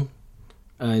light on,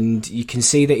 and you can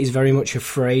see that he's very much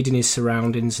afraid in his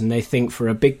surroundings, and they think for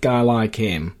a big guy like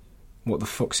him, what the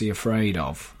fuck's he afraid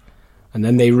of? And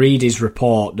then they read his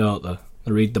report, don't they?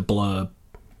 They read the blurb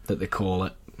that they call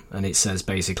it, and it says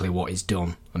basically what he's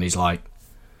done, and he's like,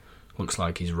 looks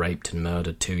like he's raped and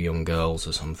murdered 2 young girls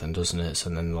or something, doesn't it?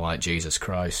 And then they're like, Jesus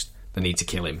Christ, they need to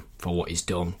kill him for what he's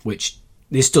done, which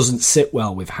this doesn't sit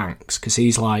well with Hanks, because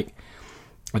he's like,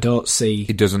 I don't see...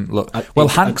 He doesn't look...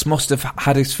 Hanks must have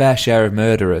had his fair share of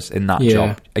murderers in that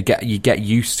job. You get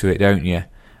used to it, don't you?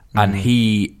 And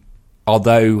he...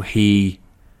 Although the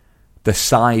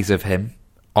size of him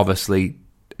obviously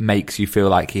makes you feel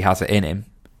like he has it in him.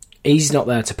 He's not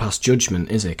there to pass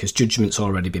judgment, is he? Because judgment's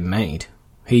already been made.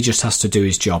 He just has to do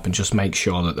his job and just make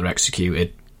sure that they're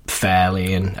executed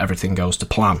fairly and everything goes to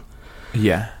plan.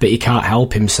 Yeah. But he can't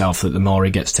help himself that the more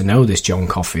he gets to know this John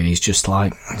Coffey, he's just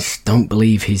like, I just don't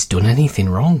believe he's done anything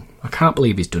wrong. I can't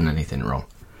believe he's done anything wrong.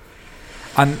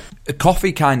 And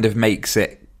Coffey kind of makes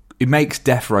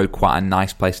Death Row quite a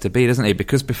nice place to be, doesn't he?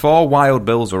 Because before Wild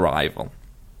Bill's arrival,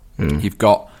 you've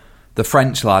got the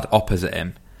French lad opposite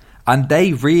him, and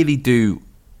they really do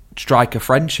strike a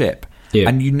friendship. Yeah.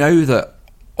 And you know that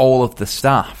all of the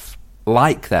staff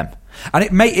like them.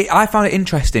 And I found it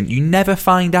interesting. You never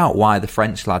find out why the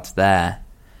French lad's there.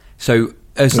 So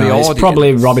as the audience, it's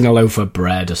probably robbing a loaf of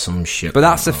bread or some shit. But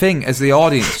that's the thing. As the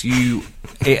audience,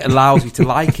 it allows you to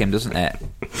like him, doesn't it?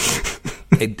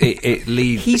 It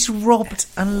leads. He's robbed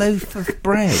a loaf of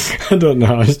bread. I don't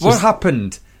know. What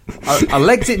happened? I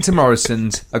legged it into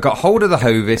Morrison's. I got hold of the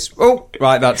Hovis. Oh,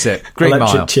 right, that's it. Green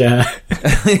Mile. Chair.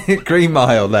 Green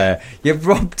Mile there. You've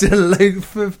robbed a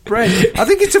loaf of bread. I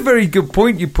think it's a very good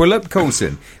point you pull up,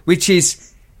 Coulson, which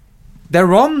is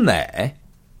they're on there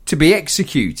to be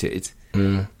executed.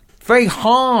 Very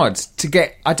hard to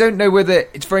get. I don't know whether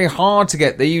it's very hard to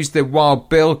get. They use the Wild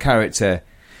Bill character.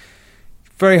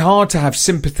 Very hard to have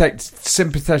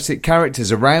sympathetic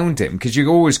characters around him because you're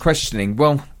always questioning,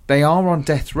 well, they are on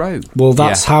death row. Well,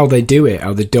 that's how they do it,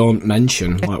 how they don't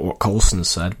mention, like what Coulson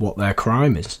said, what their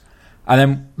crime is. And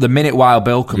then the minute Wild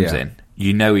Bill comes in,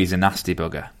 you know he's a nasty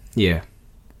bugger. Yeah.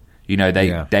 You know,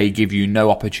 they give you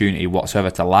no opportunity whatsoever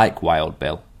to like Wild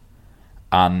Bill.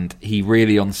 And he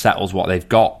really unsettles what they've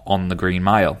got on the Green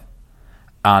Mile.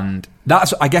 And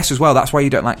that's, I guess as well, that's why you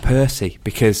don't like Percy,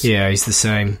 because... Yeah, he's the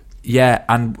same. Yeah,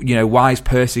 and, you know, why is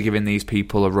Percy giving these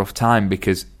people a rough time?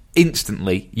 Because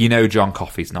instantly, you know John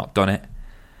Coffey's not done it.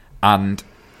 And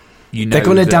you know they're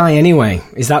going to die anyway.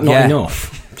 Is that not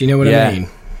enough? Do you know what I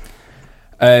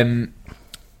mean?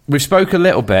 We spoke a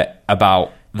little bit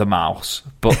about the mouse,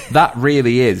 but that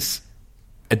really is...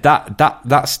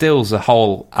 That steals a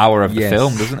whole hour of the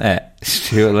film, doesn't it?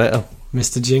 Stuart Little.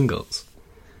 Mr. Jingles.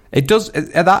 It does.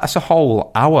 That's a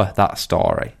whole hour, that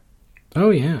story. Oh,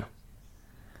 yeah.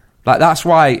 Like, that's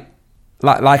why,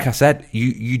 like I said,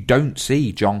 you don't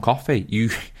see John Coffey.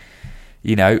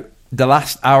 You know, the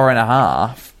last hour and a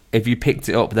half, if you picked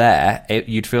it up there,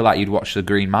 you'd feel like you'd watched The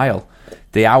Green Mile.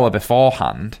 The hour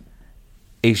beforehand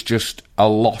is just a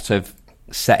lot of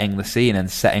setting the scene and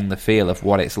setting the feel of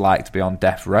what it's like to be on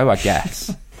death row, I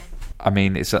guess. I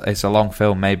mean, it's a long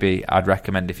film. Maybe I'd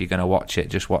recommend if you're going to watch it,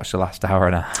 just watch the last hour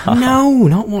and a half. No,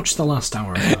 not watch the last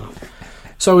hour and a half.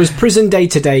 So his prison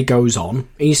day-to-day goes on.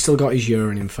 He's still got his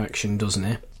urine infection, doesn't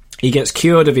he? He gets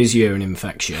cured of his urine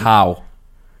infection. How?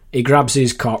 He grabs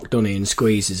his cock, doesn't he, and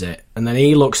squeezes it. And then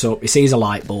he looks up, he sees a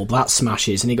light bulb, that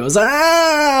smashes, and he goes,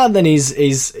 ah! And then his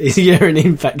urine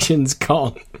infection's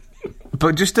gone.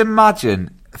 But just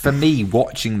imagine, for me,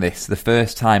 watching this the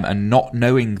first time and not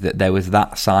knowing that there was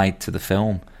that side to the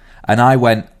film. And I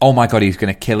went, oh my God, he's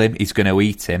going to kill him, he's going to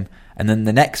eat him. And then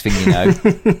the next thing you know,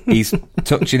 he's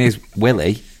touching his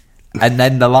willy, and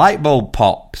then the light bulb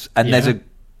pops, and there's a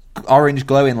orange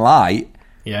glowing light.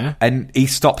 Yeah. And he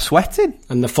stopped sweating.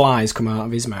 And the flies come out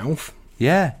of his mouth.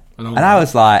 Yeah. And I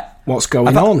was like... What's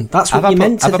going on? That's what you're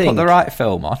meant to think. Have I put the right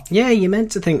film on? Yeah, you're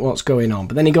meant to think what's going on.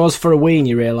 But then he goes for a wee and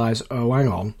you realise, oh, hang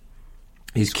on.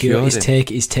 He's cured.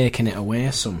 He's taking it away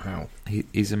somehow.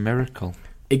 He's a miracle.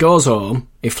 He goes home,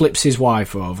 he flips his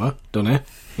wife over, doesn't he?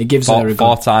 He gives her a good...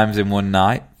 4 times in one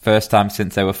night. First time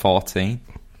since they were 14.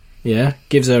 Yeah,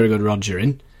 gives her a good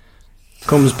rogering.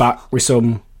 Comes back with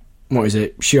some... What is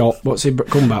it? What's he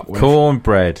come back with?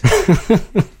 Cornbread.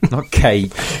 Not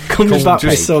cake. Comes back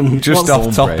with some... Just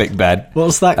off topic, Ben.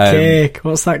 What's that cake?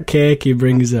 What's that cake he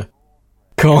brings her?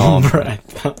 Cornbread.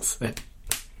 That's it.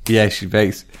 Yeah, she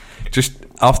bakes. Just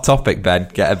off topic, Ben,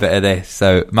 get a bit of this.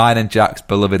 So, mine and Jack's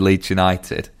beloved Leeds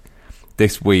United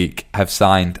this week have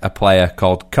signed a player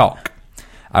called Cock.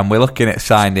 And we're looking at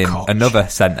signing another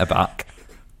centre-back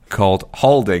called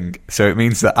Holding. So it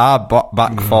means that our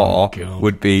back four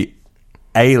would be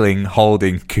Ayling,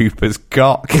 Holding, Cooper's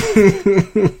Cock.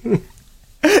 It'd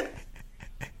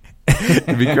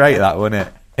be great, that, wouldn't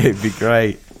it? It'd be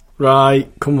great. Right,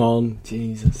 come on,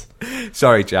 Jesus.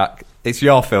 Sorry, Jack. It's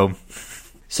your film.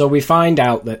 So we find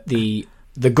out that the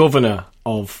governor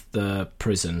of the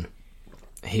prison,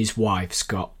 his wife's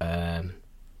got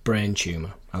brain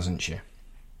tumour, hasn't she?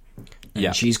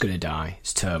 And she's going to die.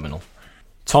 It's terminal.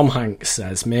 Tom Hanks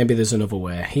says maybe there's another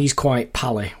way. He's quite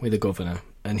pally with the governor,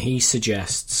 and he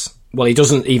suggests... Well, he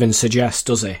doesn't even suggest,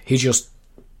 does he? He just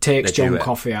takes John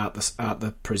Coffey out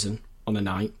the prison on a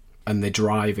night, and they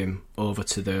drive him over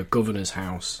to the governor's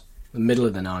house in the middle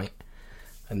of the night,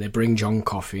 and they bring John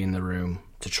Coffey in the room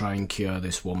to try and cure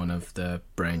this woman of the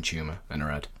brain tumour in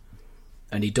her head.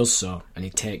 And he does so, and he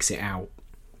takes it out.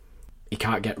 He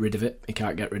can't get rid of it. He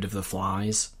can't get rid of the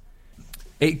flies.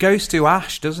 It goes to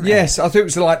ash, doesn't it? Yes, I think it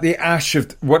was like the ash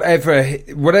of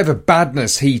whatever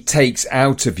badness he takes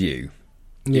out of you.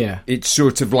 Yeah. It's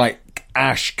sort of like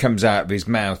ash comes out of his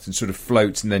mouth and sort of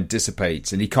floats and then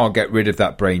dissipates, and he can't get rid of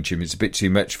that brain tumour. It's a bit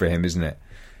too much for him, isn't it?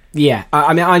 Yeah.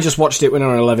 I mean, I just watched it when I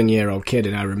was an 11-year-old kid,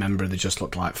 and I remember they just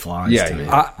looked like flies to me.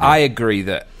 I agree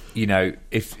that, you know,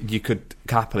 if you could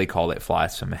happily call it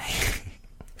flies for me.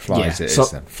 Flies, yeah, it so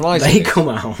is then. Flies. They come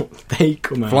out.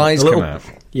 Flies come out.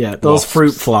 Yeah, those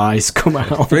fruit flies come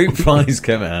out. Fruit flies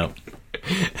come out.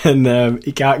 And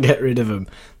he can't get rid of them.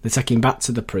 They take him back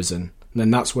to the prison. And then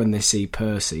that's when they see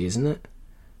Percy, isn't it?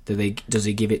 Does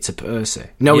he give it to Percy?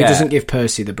 No, he doesn't give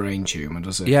Percy the brain tumour,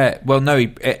 does he? Yeah, well, no.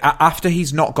 After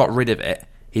he's not got rid of it,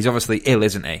 he's obviously ill,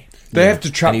 isn't he? They have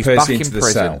to trap Percy into the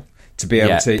cell to be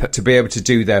able to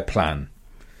do their plan.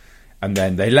 And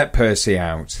then they let Percy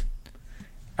out.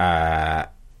 And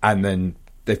then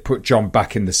they've put John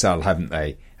back in the cell, haven't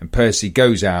they? And Percy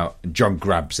goes out and John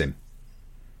grabs him.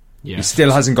 Yeah. He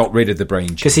still hasn't got rid of the brain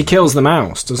tumour. Because he kills the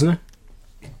mouse, doesn't he?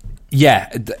 Yeah,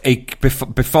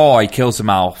 before he kills the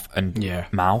mouse, and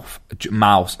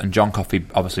John Coffey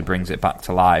obviously brings it back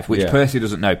to life, which Percy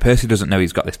doesn't know. Percy doesn't know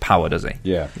he's got this power, does he?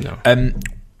 Yeah. No.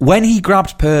 When he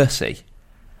grabs Percy,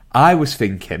 I was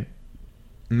thinking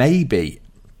maybe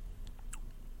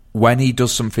when he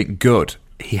does something good,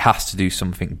 he has to do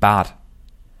something bad.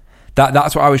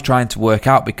 That's what I was trying to work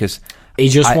out, because he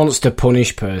just wants to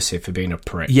punish Percy for being a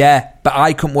prick. Yeah, but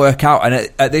I couldn't work out,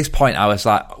 and at this point I was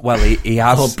like, well, he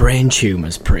has... Oh, brain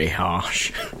tumour's pretty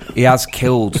harsh. He has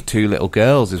killed 2 little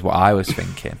girls, is what I was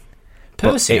thinking.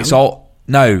 Percy? But it's all...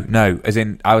 No, as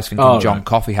in, I was thinking John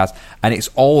Coffey has. And it's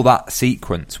all that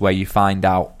sequence where you find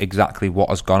out exactly what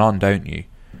has gone on, don't you?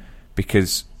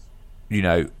 Because, you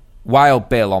know, Wild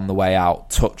Bill on the way out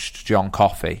touched John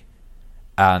Coffey,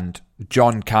 and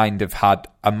John kind of had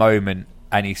a moment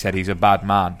and he said he's a bad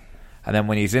man. And then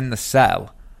when he's in the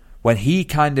cell, when he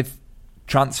kind of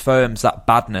transforms that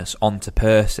badness onto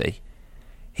Percy,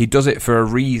 he does it for a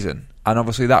reason. And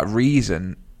obviously that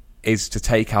reason is to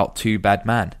take out 2 bad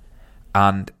men.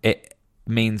 And it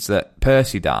means that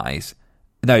Percy dies.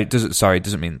 No, it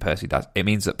doesn't mean Percy dies. It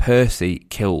means that Percy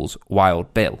kills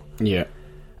Wild Bill. Yeah.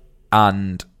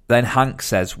 And then Hank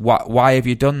says, "Why have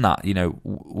you done that? You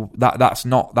know, that's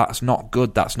not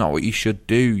good. That's not what you should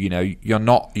do. You know, you're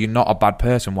not a bad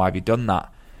person. Why have you done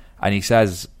that?" And he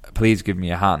says, "Please give me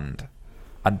a hand."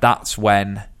 And that's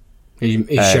when he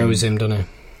shows him, doesn't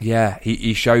he? Yeah,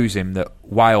 he shows him that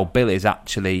Wild Bill is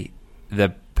actually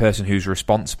the person who's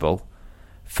responsible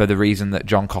for the reason that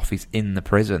John Coffey's in the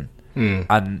prison.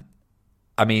 And,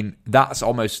 I mean, that's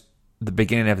almost the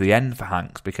beginning of the end for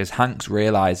Hanks, because Hanks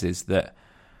realises that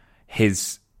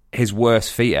his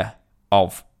worst fear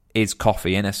of is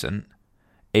Coffey innocent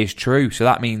is true. So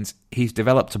that means he's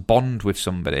developed a bond with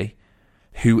somebody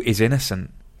who is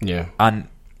innocent. Yeah. And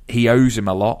he owes him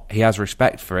a lot. He has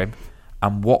respect for him.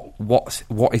 And what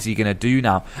is he going to do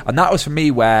now? And that was for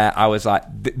me where I was like,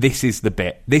 this is the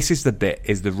bit. This is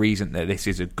the reason that this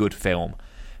is a good film.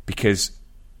 Because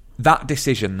that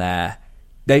decision there,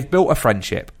 they've built a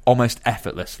friendship almost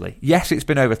effortlessly. Yes, it's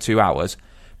been over 2 hours,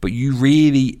 but you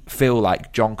really feel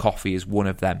like John Coffey is one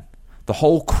of them. The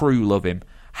whole crew love him.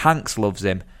 Hanks loves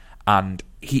him. And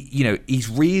he's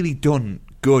really done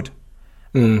good.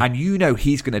 And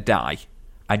he's going to die.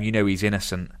 And he's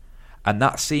innocent. And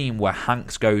that scene where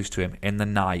Hanks goes to him in the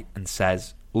night and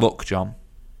says, "Look, John,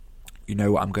 you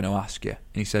know what I'm going to ask you." And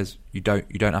he says, You don't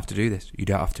have to do this. You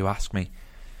don't have to ask me."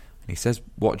 And he says,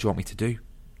 "What do you want me to do?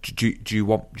 Do you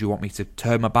want me to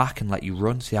turn my back and let you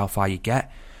run, see how far you get?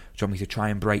 Do you want me to try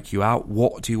and break you out?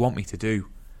 What do you want me to do?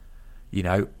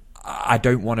 I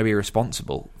don't want to be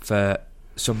responsible for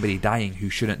somebody dying who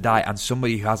shouldn't die, and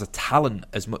somebody who has a talent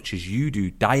as much as you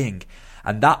do dying."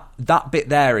 And that bit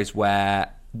there is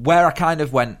where I kind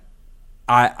of went,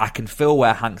 I can feel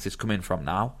where Hanks is coming from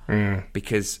now,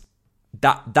 because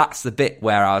that's the bit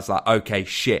where I was like, okay,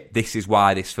 shit, this is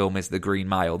why this film is The Green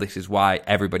Mile. This is why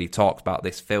everybody talks about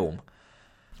this film.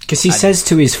 Because he says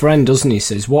to his friend, doesn't he? He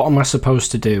says, "What am I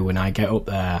supposed to do when I get up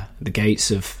there, the gates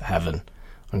of heaven?"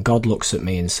 And God looks at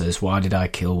me and says, "Why did I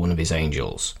kill one of his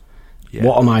angels? Yeah.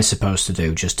 What am I supposed to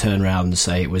do? Just turn around and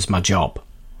say it was my job?"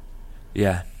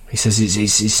 Yeah. He says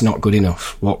it's not good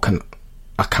enough.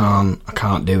 I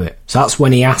can't do it. So that's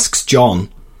when he asks John,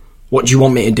 "What do you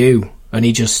want me to do?" And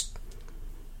he just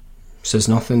says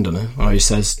nothing, doesn't he? Or he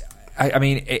says,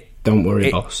 "Don't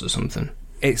worry, boss," or something.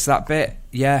 It's that bit,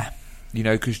 yeah.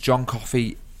 Because John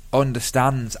Coffey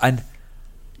understands. And,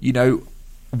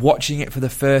 watching it for the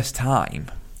first time,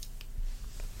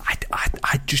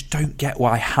 I just don't get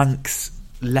why Hanks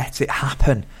let it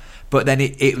happen. But then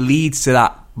it leads to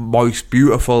that most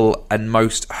beautiful and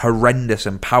most horrendous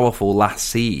and powerful last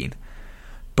scene.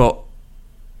 But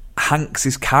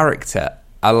Hanks's character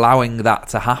allowing that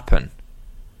to happen,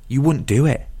 you wouldn't do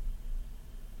it.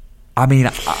 I mean,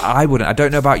 I wouldn't. I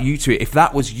don't know about you two. If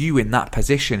that was you in that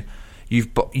position, you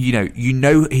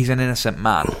know he's an innocent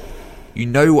man. You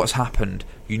know what's happened.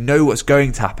 You know what's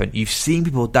going to happen. You've seen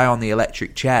people die on the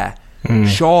electric chair.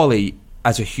 Surely,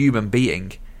 as a human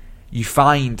being, you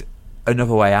find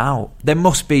another way out. There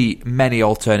must be many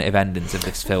alternative endings of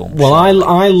this film. Well, I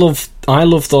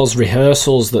love those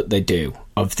rehearsals that they do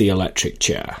of the electric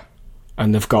chair,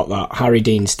 and they've got that Harry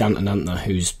Dean Stanton, Antler,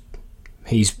 who's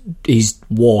he's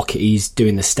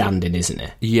doing the standing, isn't he?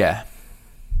 Yeah.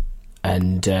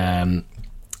 And I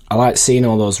like seeing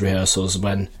all those rehearsals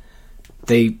when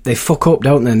they fuck up,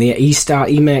 don't they? And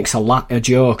he makes a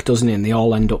joke, doesn't he? And they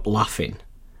all end up laughing.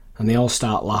 And they all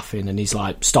start laughing, and he's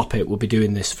like, "Stop it, we'll be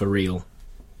doing this for real."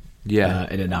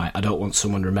 Yeah. In a night. I don't want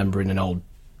someone remembering an old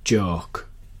joke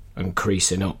and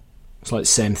creasing up. It's like the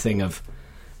same thing of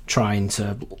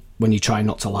when you try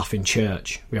not to laugh in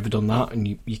church. Have you ever done that? And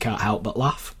you can't help but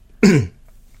laugh. There'll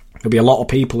be a lot of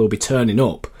people who'll be turning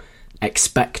up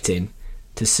expecting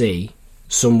to see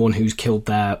someone who's killed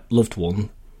their loved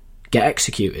one get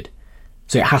executed.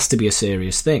 So it has to be a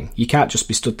serious thing. You can't just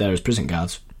be stood there as prison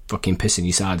guards fucking pissing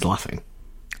your sides laughing.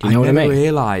 Do you know what I mean? I never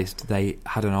realised they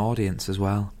had an audience as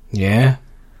well. Yeah.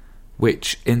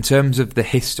 Which, in terms of the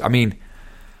history... I mean,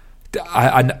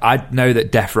 I know that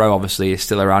death row obviously is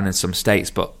still around in some states,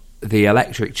 but the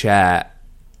electric chair...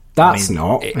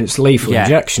 It's lethal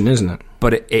injection, isn't it?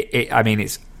 But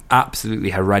it's absolutely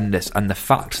horrendous. And the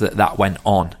fact that went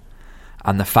on,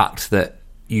 and the fact that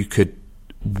you could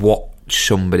watch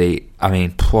somebody... but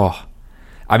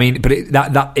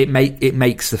it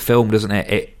makes the film, doesn't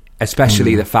it?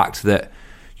 Especially the fact that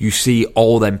you see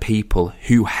all them people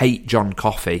who hate John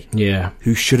Coffey,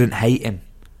 who shouldn't hate him,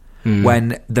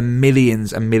 when the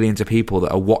millions and millions of people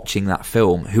that are watching that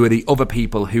film, who are the other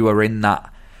people who are in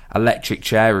that electric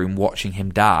chair room watching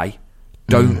him die,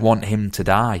 don't want him to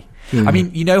die. I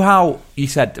mean, you know how you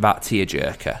said about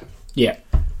tearjerker? Yeah.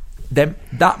 Then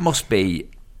that must be,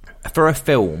 for a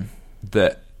film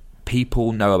that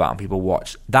people know about and people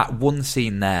watch, that one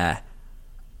scene there,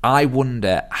 I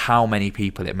wonder how many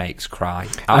people it makes cry.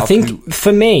 I think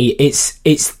for me it's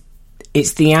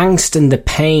the angst and the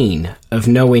pain of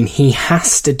knowing he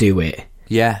has to do it.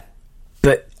 Yeah.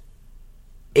 But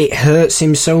it hurts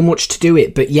him so much to do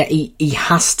it, but yet he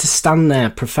has to stand there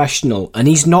professional, and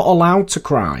he's not allowed to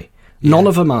cry. None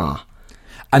of them are.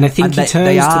 And I think he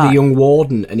turns to the young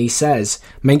warden and he says,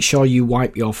 make sure you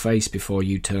wipe your face before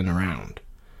you turn around.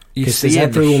 You see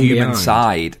the human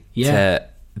side to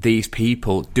these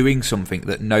people doing something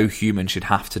that no human should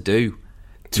have to do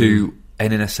to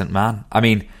an innocent man. I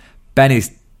mean, Ben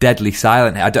is deadly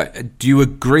silent here. Do you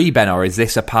agree, Ben, or is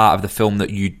this a part of the film that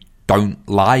you don't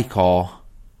like? Or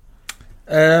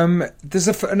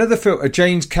there's another film, a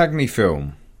James Cagney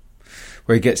film,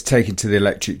 where he gets taken to the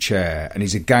electric chair and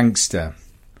he's a gangster,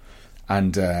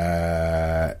 and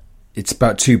it's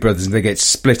about two brothers and they get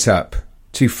split up.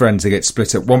 Two friends, they get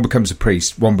split up. One becomes a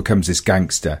priest, one becomes this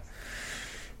gangster.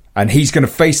 And he's going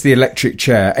to face the electric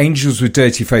chair. Angels with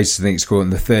Dirty Faces, I think it's called, in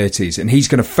the 30s. And he's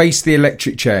going to face the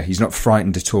electric chair. He's not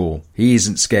frightened at all. He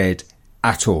isn't scared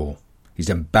at all. He's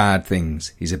done bad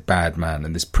things. He's a bad man.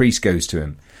 And this priest goes to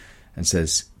him and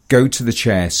says, go to the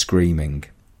chair screaming.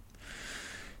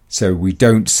 So we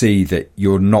don't see that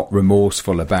you're not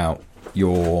remorseful about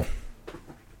your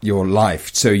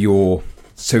life.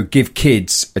 So give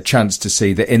kids a chance to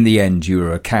see that in the end you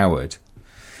are a coward.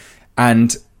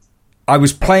 And I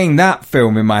was playing that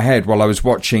film in my head while I was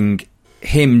watching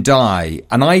him die,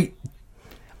 and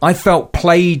I felt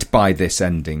played by this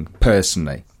ending,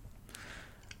 personally.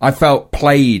 I felt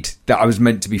played that I was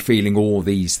meant to be feeling all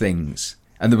these things,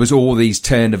 and there was all these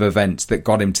turn of events that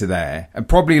got him to there. And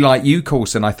probably like you,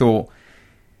 Coulson, I thought,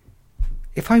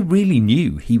 if I really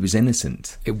knew he was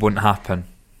innocent, it wouldn't happen.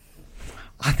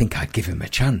 I think I'd give him a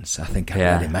chance. I think I'd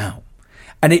let him out.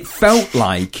 And it felt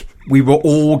like we were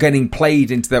all getting played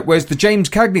into that. Whereas the James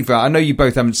Cagney film, I know you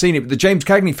both haven't seen it, but the James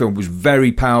Cagney film was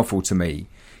very powerful to me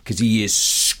because he is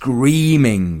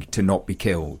screaming to not be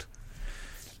killed.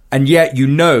 And yet, you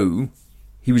know,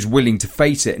 he was willing to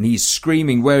face it and he's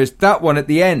screaming. Whereas that one at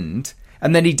the end,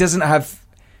 and then he doesn't have,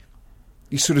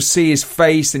 you sort of see his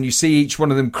face and you see each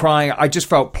one of them crying. I just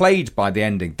felt played by the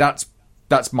ending.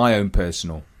 That's my own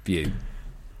personal view.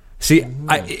 See,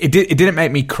 it didn't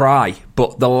make me cry,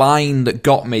 but the line that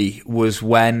got me was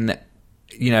when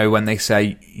they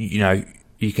say,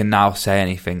 you can now say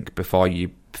anything before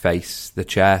you face the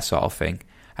chair, sort of thing.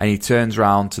 And he turns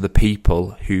around to the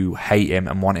people who hate him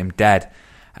and want him dead,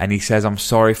 and he says, I'm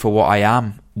sorry for what I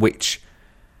am, which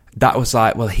that was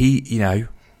like, well, he's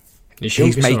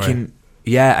making,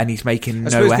 and he's making no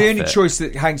effort. I suppose the only choice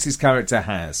that Hanks' character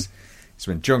has is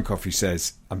when John Coffey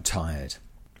says, I'm tired.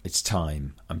 It's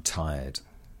time. I'm tired.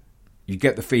 You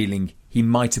get the feeling he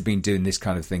might have been doing this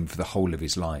kind of thing for the whole of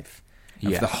his life.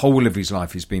 And for the whole of his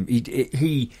life,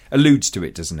 he alludes to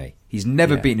it, doesn't he? He's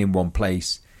never been in one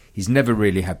place. He's never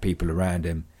really had people around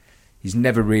him. He's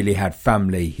never really had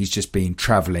family. He's just been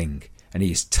travelling, and he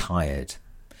is tired.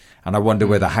 And I wonder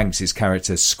whether Hanks'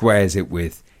 character squares it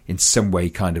with, in some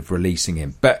way, kind of releasing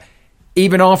him. But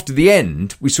even after the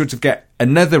end, we sort of get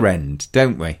another end,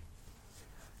 don't we?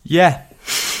 Yeah.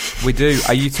 We do.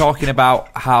 Are you talking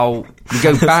about how we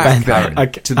go back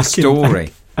to the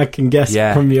story? I can guess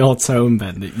from your tone,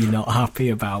 Ben, that you're not happy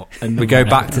about. We go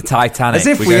back to Titanic. As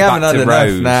if we haven't had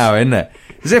enough now, isn't it?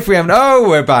 As if we haven't. Oh,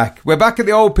 we're back. We're back at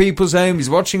the old people's home. He's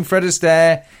watching Fred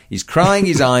Astaire. He's crying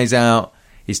his eyes out.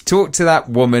 He's talked to that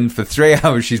woman for 3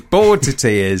 hours. She's bored to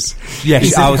tears.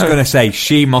 Yes, I was going to say,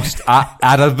 she must...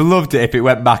 I'd have loved it if it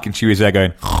went back and she was there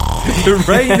going... The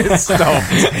rain has stopped.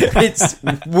 It's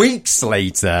weeks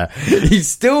later. He's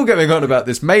still going on about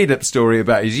this made-up story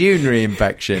about his urinary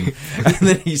infection. And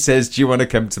then he says, do you want to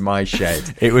come to my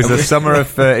shed? It was the summer of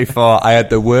 34. I had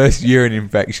the worst urine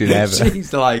infection ever.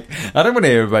 She's like, I don't want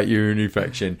to hear about urinary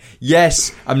infection.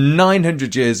 Yes, I'm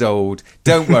 900 years old.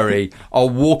 Don't worry. I'll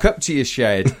walk up to your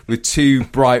shed with 2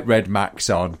 bright red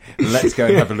Macs on. Let's go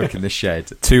and have a look in the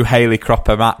shed. 2 Haley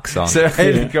Cropper Macs on. So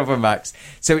Haley Cropper Macs.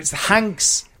 So it's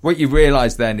Hanks... What you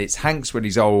realise then, it's Hanks when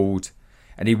he's old,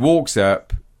 and he walks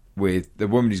up with the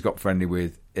woman he's got friendly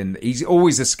with, and he's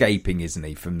always escaping, isn't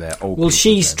he, from the old. Well,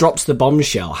 she drops the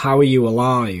bombshell. How are you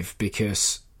alive?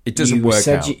 Because it doesn't work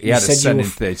out. He had a son in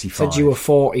 35. Said you were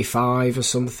 45 or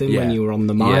something when you were on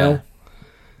the mile,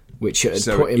 which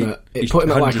put him at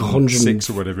like 106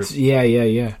 or whatever.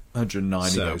 Yeah. 109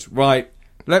 of those. Right,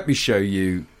 let me show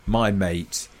you my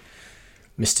mate.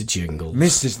 Mr.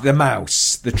 Jingles. The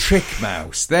mouse. The trick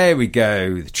mouse. There we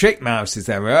go. The trick mouse is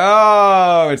there.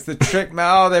 Oh, it's the trick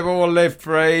mouse. Oh, they've all lived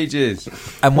for ages.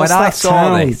 And when I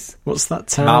saw this... What's that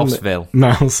town? Mouseville.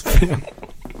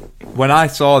 When I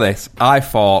saw this, I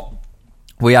thought...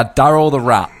 We had Daryl the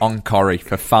rat on Corrie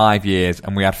for 5 years,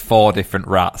 and we had 4 different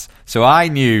rats. So I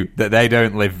knew that they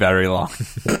don't live very long.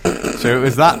 So it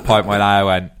was that point when I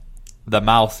went, the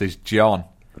mouse is John.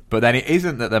 But then it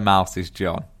isn't that the mouse is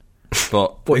John.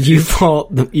 But you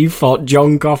thought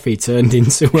John Coffey turned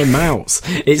into a mouse.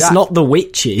 It's Jack, not the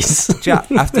witches.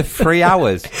 Jack, after 3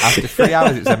 hours,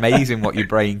 it's amazing what your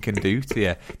brain can do to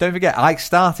you. Don't forget, I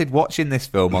started watching this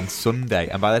film on Sunday,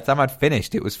 and by the time I'd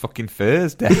finished, it was fucking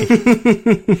Thursday.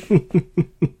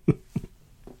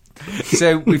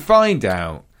 So we find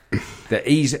out that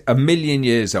he's 1,000,000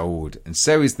 years old, and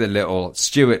so is the little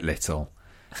Stuart Little.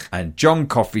 And John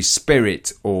Coffey's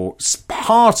spirit, or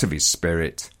part of his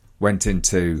spirit, went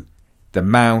into the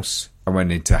mouse and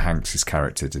went into Hanks's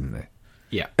character, didn't they?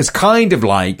 Yeah. It's kind of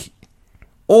like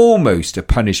almost a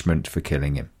punishment for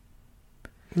killing him.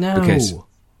 No. Because,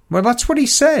 well, that's what he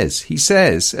says. He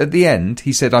says, at the end,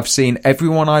 he said, I've seen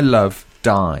everyone I love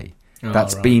die.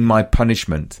 That's been my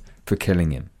punishment for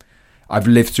killing him. I've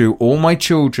lived through all my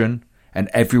children and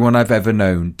everyone I've ever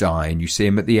known die. And you see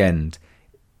him at the end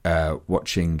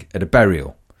watching at a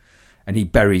burial. And he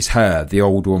buries her, the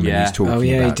old woman he's talking about. Oh,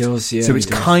 yeah, he does. Yeah, so it's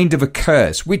kind of a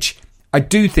curse, which I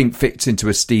do think fits into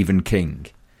a Stephen King,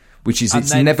 which is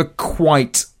it's never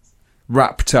quite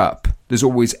wrapped up. There's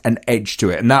always an edge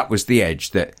to it. And that was the edge,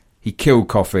 that he killed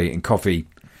Coffey, and Coffey,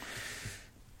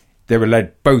 they were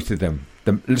led, both of them,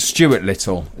 Stuart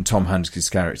Little and Tom Hanks's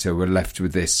character, were left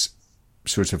with this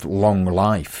sort of long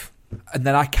life. And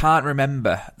then I can't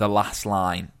remember the last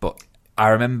line, but I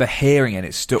remember hearing it and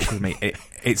it stuck with me.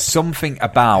 It's something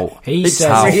about... He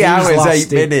says 3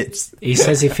 hours, 8 minutes. He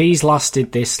says if he's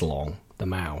lasted this long, the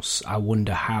mouse, I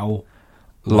wonder how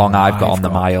long I've got on the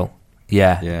mile.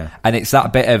 Yeah. And it's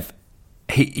that bit of...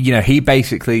 He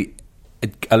basically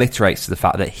alliterates to the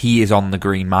fact that he is on the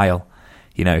Green Mile.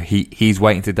 He's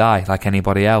waiting to die like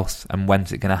anybody else, and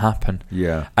when's it going to happen?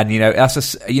 Yeah. And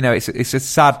that's it's a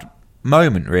sad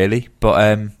moment, really,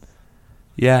 but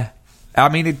yeah. I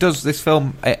mean, it does. This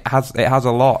film it has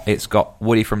a lot. It's got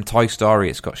Woody from Toy Story.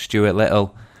 It's got Stuart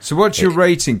Little. So, what's your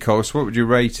rating, Cos? What would you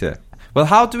rate it? Well,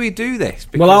 how do we do this?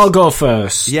 Because, I'll go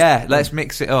first. Yeah, let's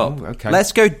mix it up. Oh, okay.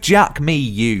 Let's go Jack, me,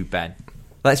 you, Ben.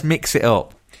 Let's mix it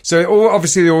up. So,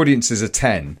 obviously, the audience is a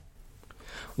 10.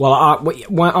 Well,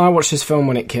 when I watched this film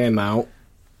when it came out,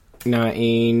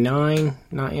 99,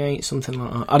 98, something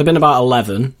like that. I'd have been about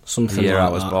 11, something like that. The year I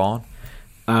was born.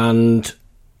 And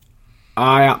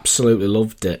I absolutely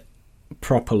loved it.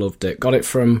 Proper loved it. Got it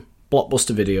from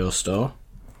Blockbuster Video Store.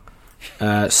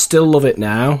 Still love it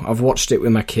now. I've watched it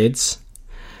with my kids.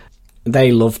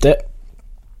 They loved it.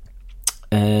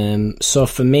 So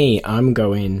for me, I'm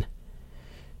going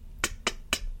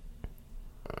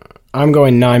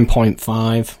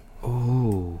 9.5.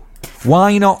 Ooh.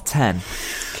 Why not 10?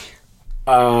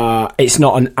 It's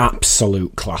not an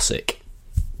absolute classic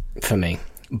for me,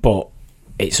 but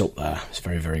it's up there. It's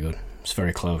very, very good. It's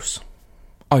very close.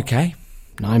 Okay.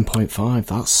 9.5,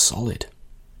 that's solid.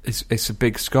 It's a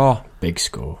big score. Big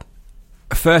score.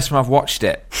 First time I've watched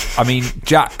it, I mean,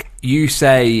 Jack, you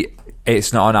say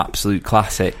it's not an absolute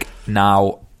classic.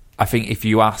 Now, I think if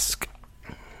you ask...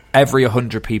 Every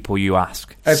 100 people you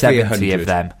ask, 70 100 of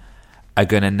them are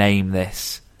going to name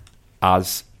this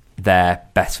as their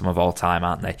best film of all time,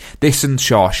 aren't they? This and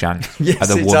Shawshank are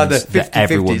the ones that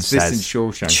everyone says. This and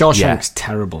Shawshank. Shawshank's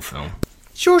terrible film.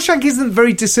 Shawshank isn't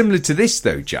very dissimilar to this,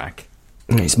 though, Jack.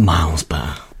 It's miles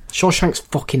better. Shawshank's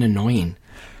fucking annoying.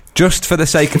 Just for the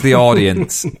sake of the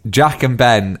audience, Jack and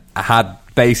Ben had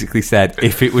basically said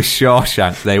if it was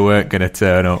Shawshank, they weren't going to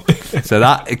turn up. So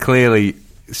that clearly...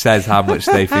 says how much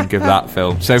they think of that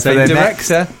film. So for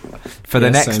the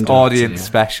next audience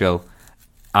special,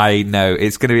 I know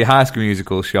it's going to be High School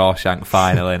Musical Shawshank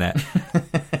final in it,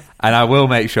 and I will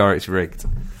make sure it's rigged.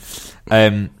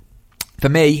 For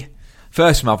me,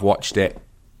 first time I've watched it,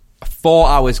 4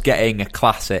 hours getting a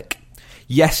classic.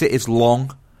 Yes, it is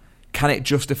long. Can it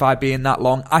justify being that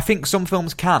long? I think some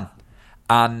films can,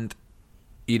 and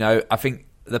I think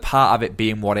the part of it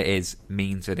being what it is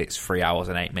means that it's 3 hours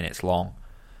and 8 minutes long.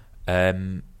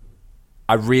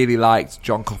 I really liked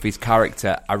John Coffey's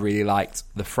character. I really liked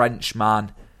the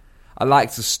Frenchman. I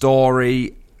liked the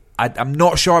story. I'm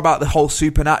not sure about the whole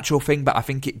supernatural thing, but I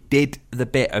think it did the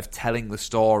bit of telling the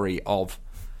story of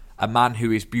a man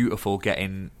who is beautiful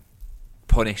getting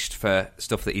punished for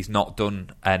stuff that he's not done.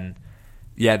 And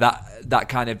yeah, that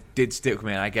kind of did stick with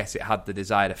me, and I guess it had the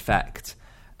desired effect.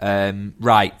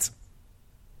 Right.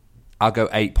 I'll go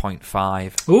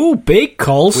 8.5. Ooh, big,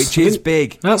 Coles. Which is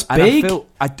big. That's and big.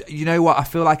 You know what? I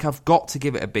feel like I've got to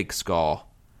give it a big score.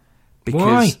 Because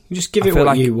why? You just give it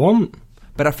what you want.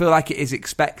 But I feel like it is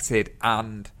expected,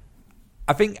 and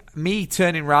I think me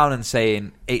turning around and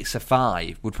saying it's a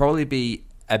 5 would probably be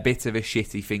a bit of a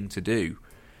shitty thing to do.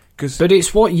 But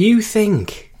it's what you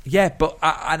think. Yeah, but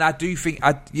I do think,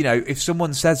 if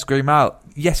someone says Green Mile,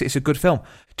 yes, it's a good film.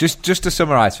 Just to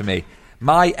summarise for me,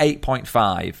 my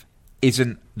 8.5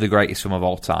 isn't the greatest film of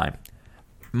all time.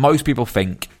 Most people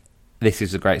think this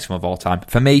is the greatest film of all time.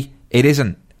 For me, it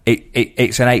isn't.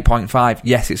 It's an 8.5.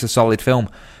 Yes, it's a solid film,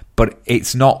 but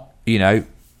it's not.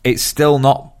 It's still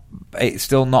not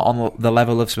on the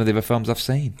level of some of the other films I've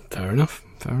seen. Fair enough.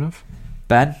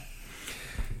 Ben?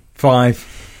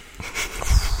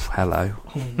 5. Hello.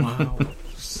 Oh, wow.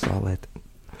 Solid.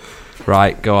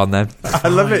 Right, go on then. I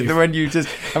love it when you just...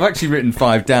 I've actually written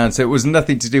 5 down, so it was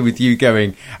nothing to do with you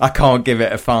going, I can't give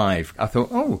it a 5. I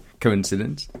thought,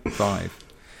 coincidence, 5.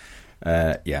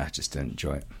 I just don't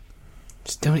enjoy it.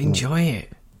 Just don't enjoy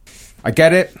it. I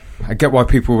get it. I get why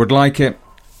people would like it.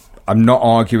 I'm not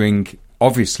arguing.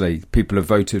 Obviously, people have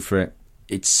voted for it.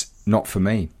 It's not for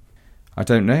me. I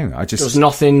don't know. I just... Does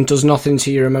nothing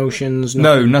to your emotions?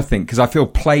 No, nothing, because I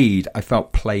felt played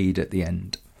at the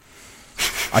end.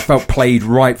 I felt played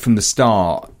right from the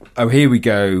start. Oh, here we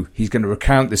go. He's going to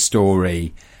recount the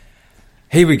story.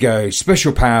 Here we go.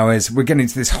 Special powers. We're getting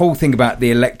into this whole thing about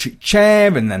the electric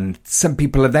chair, and then some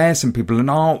people are there, some people are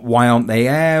not. Why aren't they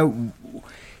there?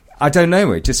 I don't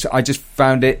know. I just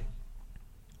found it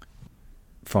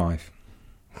 5.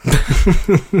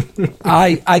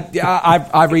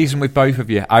 I reason with both of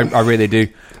you. I really do.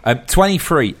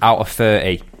 23 out of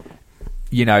 30.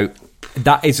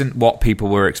 That isn't what people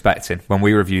were expecting when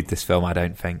we reviewed this film, I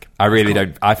don't think. I really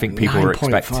don't. I think people were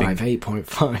expecting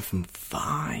 8.5 and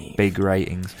 5. Big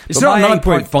ratings. It's not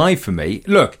 9.5 for me.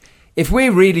 Look, if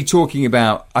we're really talking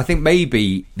about, I think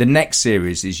maybe the next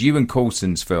series is you and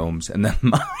Coulson's films, and then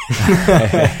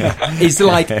it's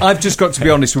like, I've just got to be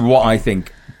honest with what I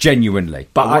think, genuinely.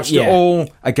 But I watched it all.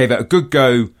 I gave it a good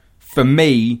go. For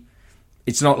me,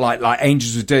 it's not like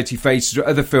Angels with Dirty Faces or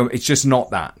other film. It's just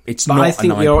not that. It's not. I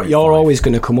think you're always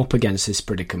going to come up against this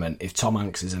predicament if Tom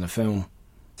Hanks is in a film.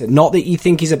 Not that you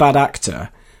think he's a bad actor,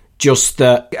 just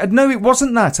that. No, it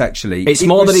wasn't that actually. That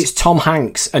it's Tom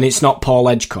Hanks and it's not Paul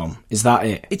Edgecombe. Is that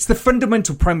it? It's the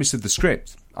fundamental premise of the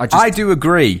script. I do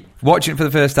agree. Watching it for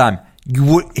the first time,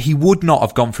 he would not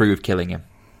have gone through with killing him.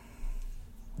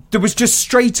 There was just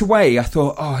straight away. I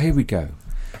thought, oh, here we go.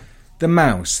 The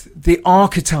mouse, the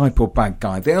archetypal bad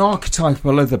guy, the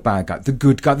archetypal other bad guy, the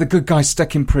good guy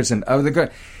stuck in prison. Oh, the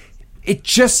good. It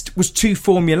just was too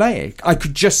formulaic. I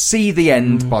could just see the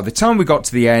end. By the time we got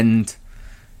to the end,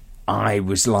 I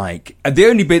was like... the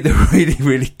only bit that really,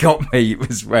 really got me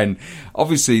was when,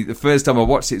 obviously, the first time I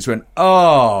watched it when,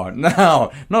 oh,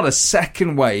 no, not a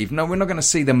second wave. No, we're not going to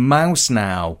see the mouse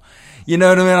now. You know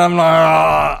what I mean? I'm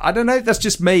like, I don't know. That's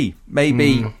just me.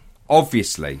 Maybe,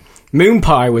 obviously... Moon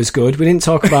Pie was good. We didn't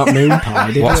talk about Moon Pie,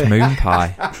 did we? What's Moon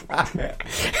Pie?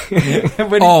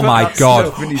 Oh my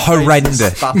God.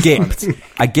 Horrendous.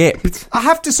 I gipped. I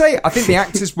have to say, I think the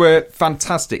actors were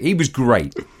fantastic. He was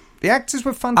great. The actors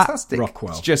were fantastic.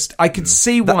 Rockwell. It's just, I could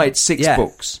see why it's 6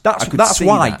 books. That's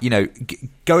why,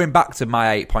 going back to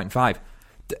my 8.5,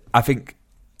 I think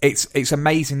it's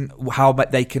amazing how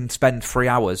they can spend 3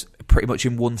 hours pretty much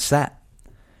in one set.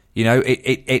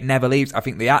 It never leaves. I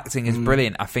think the acting is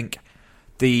brilliant. I think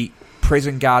the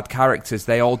prison guard characters,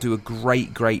 they all do a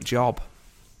great, great job.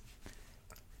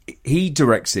 He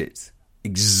directs it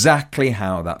exactly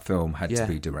how that film had to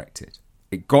be directed.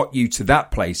 It got you to that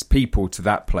place, people to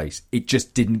that place. It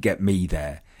just didn't get me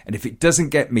there. And if it doesn't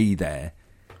get me there,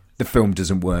 the film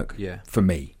doesn't work for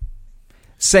me.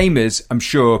 Same as, I'm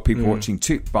sure, people watching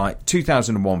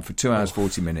 2001 for 2 hours,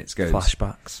 40 minutes goes...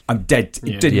 Flashbacks. I'm dead.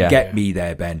 It didn't get me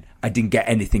there, Ben. I didn't get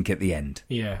anything at the end.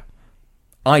 Yeah.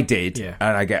 I did, and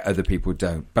I get other people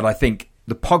don't. But I think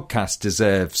the podcast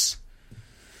deserves,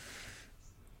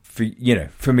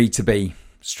 for me to be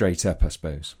straight up, I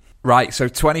suppose. Right, so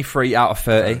 23 out of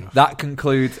 30. That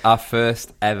concludes our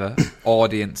first ever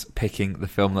audience picking the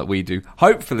film that we do.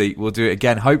 Hopefully, we'll do it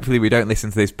again. Hopefully, we don't listen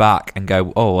to this back and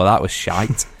go, oh, well, that was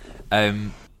shite.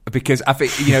 Because I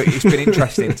think, it's been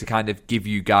interesting to kind of give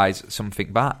you guys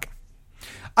something back.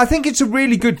 I think it's a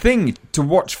really good thing to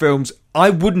watch films.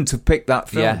 I wouldn't have picked that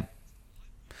film. Yeah.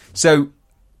 So,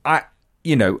 I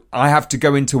have to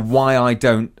go into why I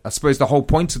don't. I suppose the whole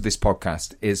point of this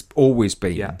podcast is always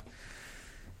been... Yeah.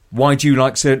 Why do you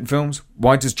like certain films?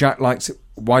 Why does Jack like...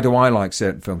 Why do I like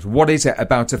certain films? What is it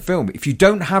about a film? If you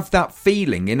don't have that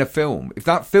feeling in a film, if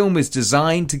that film is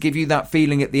designed to give you that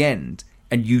feeling at the end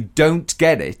and you don't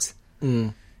get it,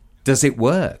 does it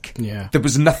work? Yeah. There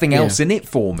was nothing else in it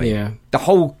for me. Yeah. The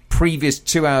whole previous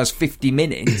 2 hours, 50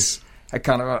 minutes, I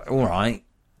kind of like, all right,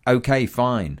 okay,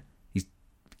 fine.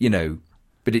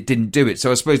 But it didn't do it.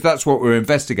 So I suppose that's what we're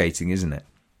investigating, isn't it?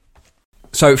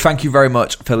 So thank you very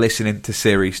much for listening to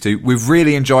Series 2. We've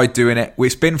really enjoyed doing it.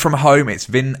 It's been from home. It's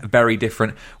been very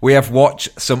different. We have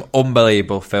watched some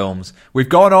unbelievable films. We've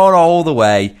gone on all the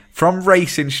way from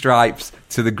Racing Stripes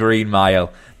to The Green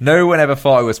Mile. No one ever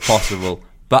thought it was possible.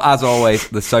 But as always,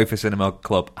 the Sofa Cinema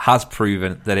Club has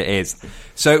proven that it is.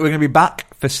 So we're going to be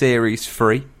back for Series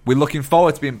 3. We're looking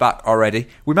forward to being back already.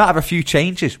 We might have a few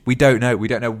changes. We don't know. We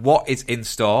don't know what is in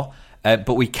store.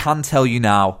 But we can tell you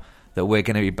now that we're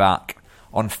going to be back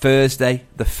on Thursday,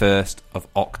 the 1st of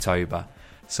October.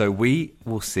 So we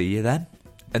will see you then.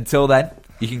 Until then,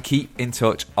 you can keep in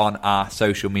touch on our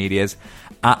social medias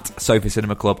at Sofa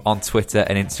Cinema Club on Twitter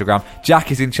and Instagram.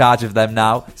 Jack is in charge of them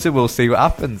now, so we'll see what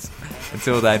happens.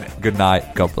 Until then, good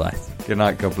night. God bless. Good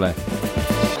night. God bless.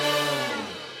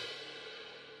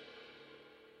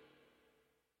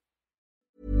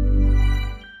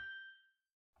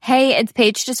 Hey, it's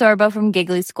Paige DeSorbo from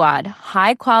Giggly Squad.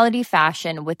 High quality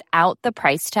fashion without the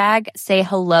price tag. Say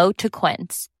hello to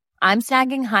Quince. I'm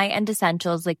snagging high-end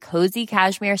essentials like cozy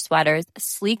cashmere sweaters,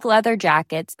 sleek leather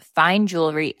jackets, fine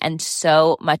jewelry, and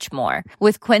so much more.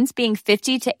 With Quince being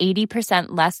 50 to 80%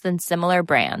 less than similar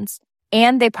brands.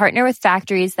 And they partner with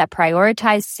factories that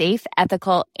prioritize safe,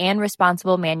 ethical, and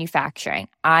responsible manufacturing.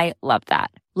 I love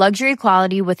that. Luxury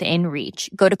quality within reach.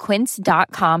 Go to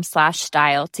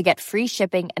quince.com/style to get free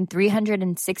shipping and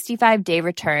 365-day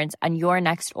returns on your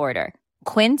next order.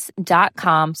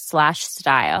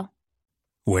 Quince.com/style.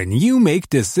 When you make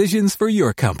decisions for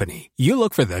your company, you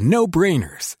look for the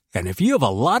no-brainers. And if you have a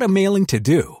lot of mailing to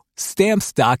do,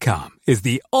 Stamps.com is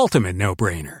the ultimate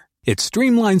no-brainer. It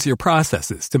streamlines your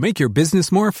processes to make your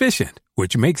business more efficient,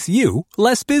 which makes you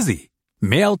less busy.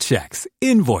 Mail checks,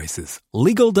 invoices,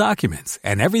 legal documents,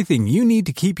 and everything you need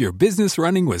to keep your business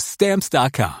running with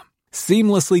Stamps.com.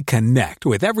 Seamlessly connect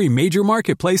with every major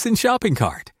marketplace and shopping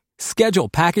cart. Schedule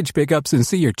package pickups and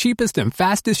see your cheapest and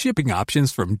fastest shipping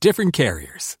options from different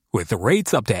carriers. With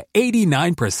rates up to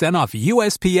 89% off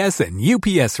USPS and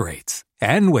UPS rates.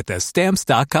 And with the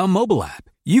Stamps.com mobile app,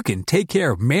 you can take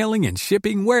care of mailing and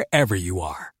shipping wherever you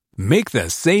are. Make the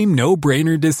same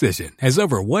no-brainer decision as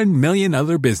over 1 million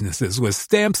other businesses with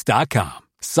Stamps.com.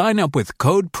 Sign up with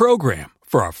code PROGRAM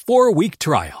for a 4-week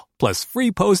trial, plus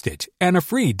free postage and a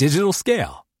free digital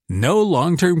scale. No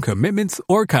long-term commitments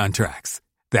or contracts.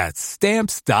 That's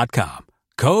Stamps.com.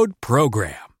 Code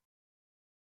PROGRAM.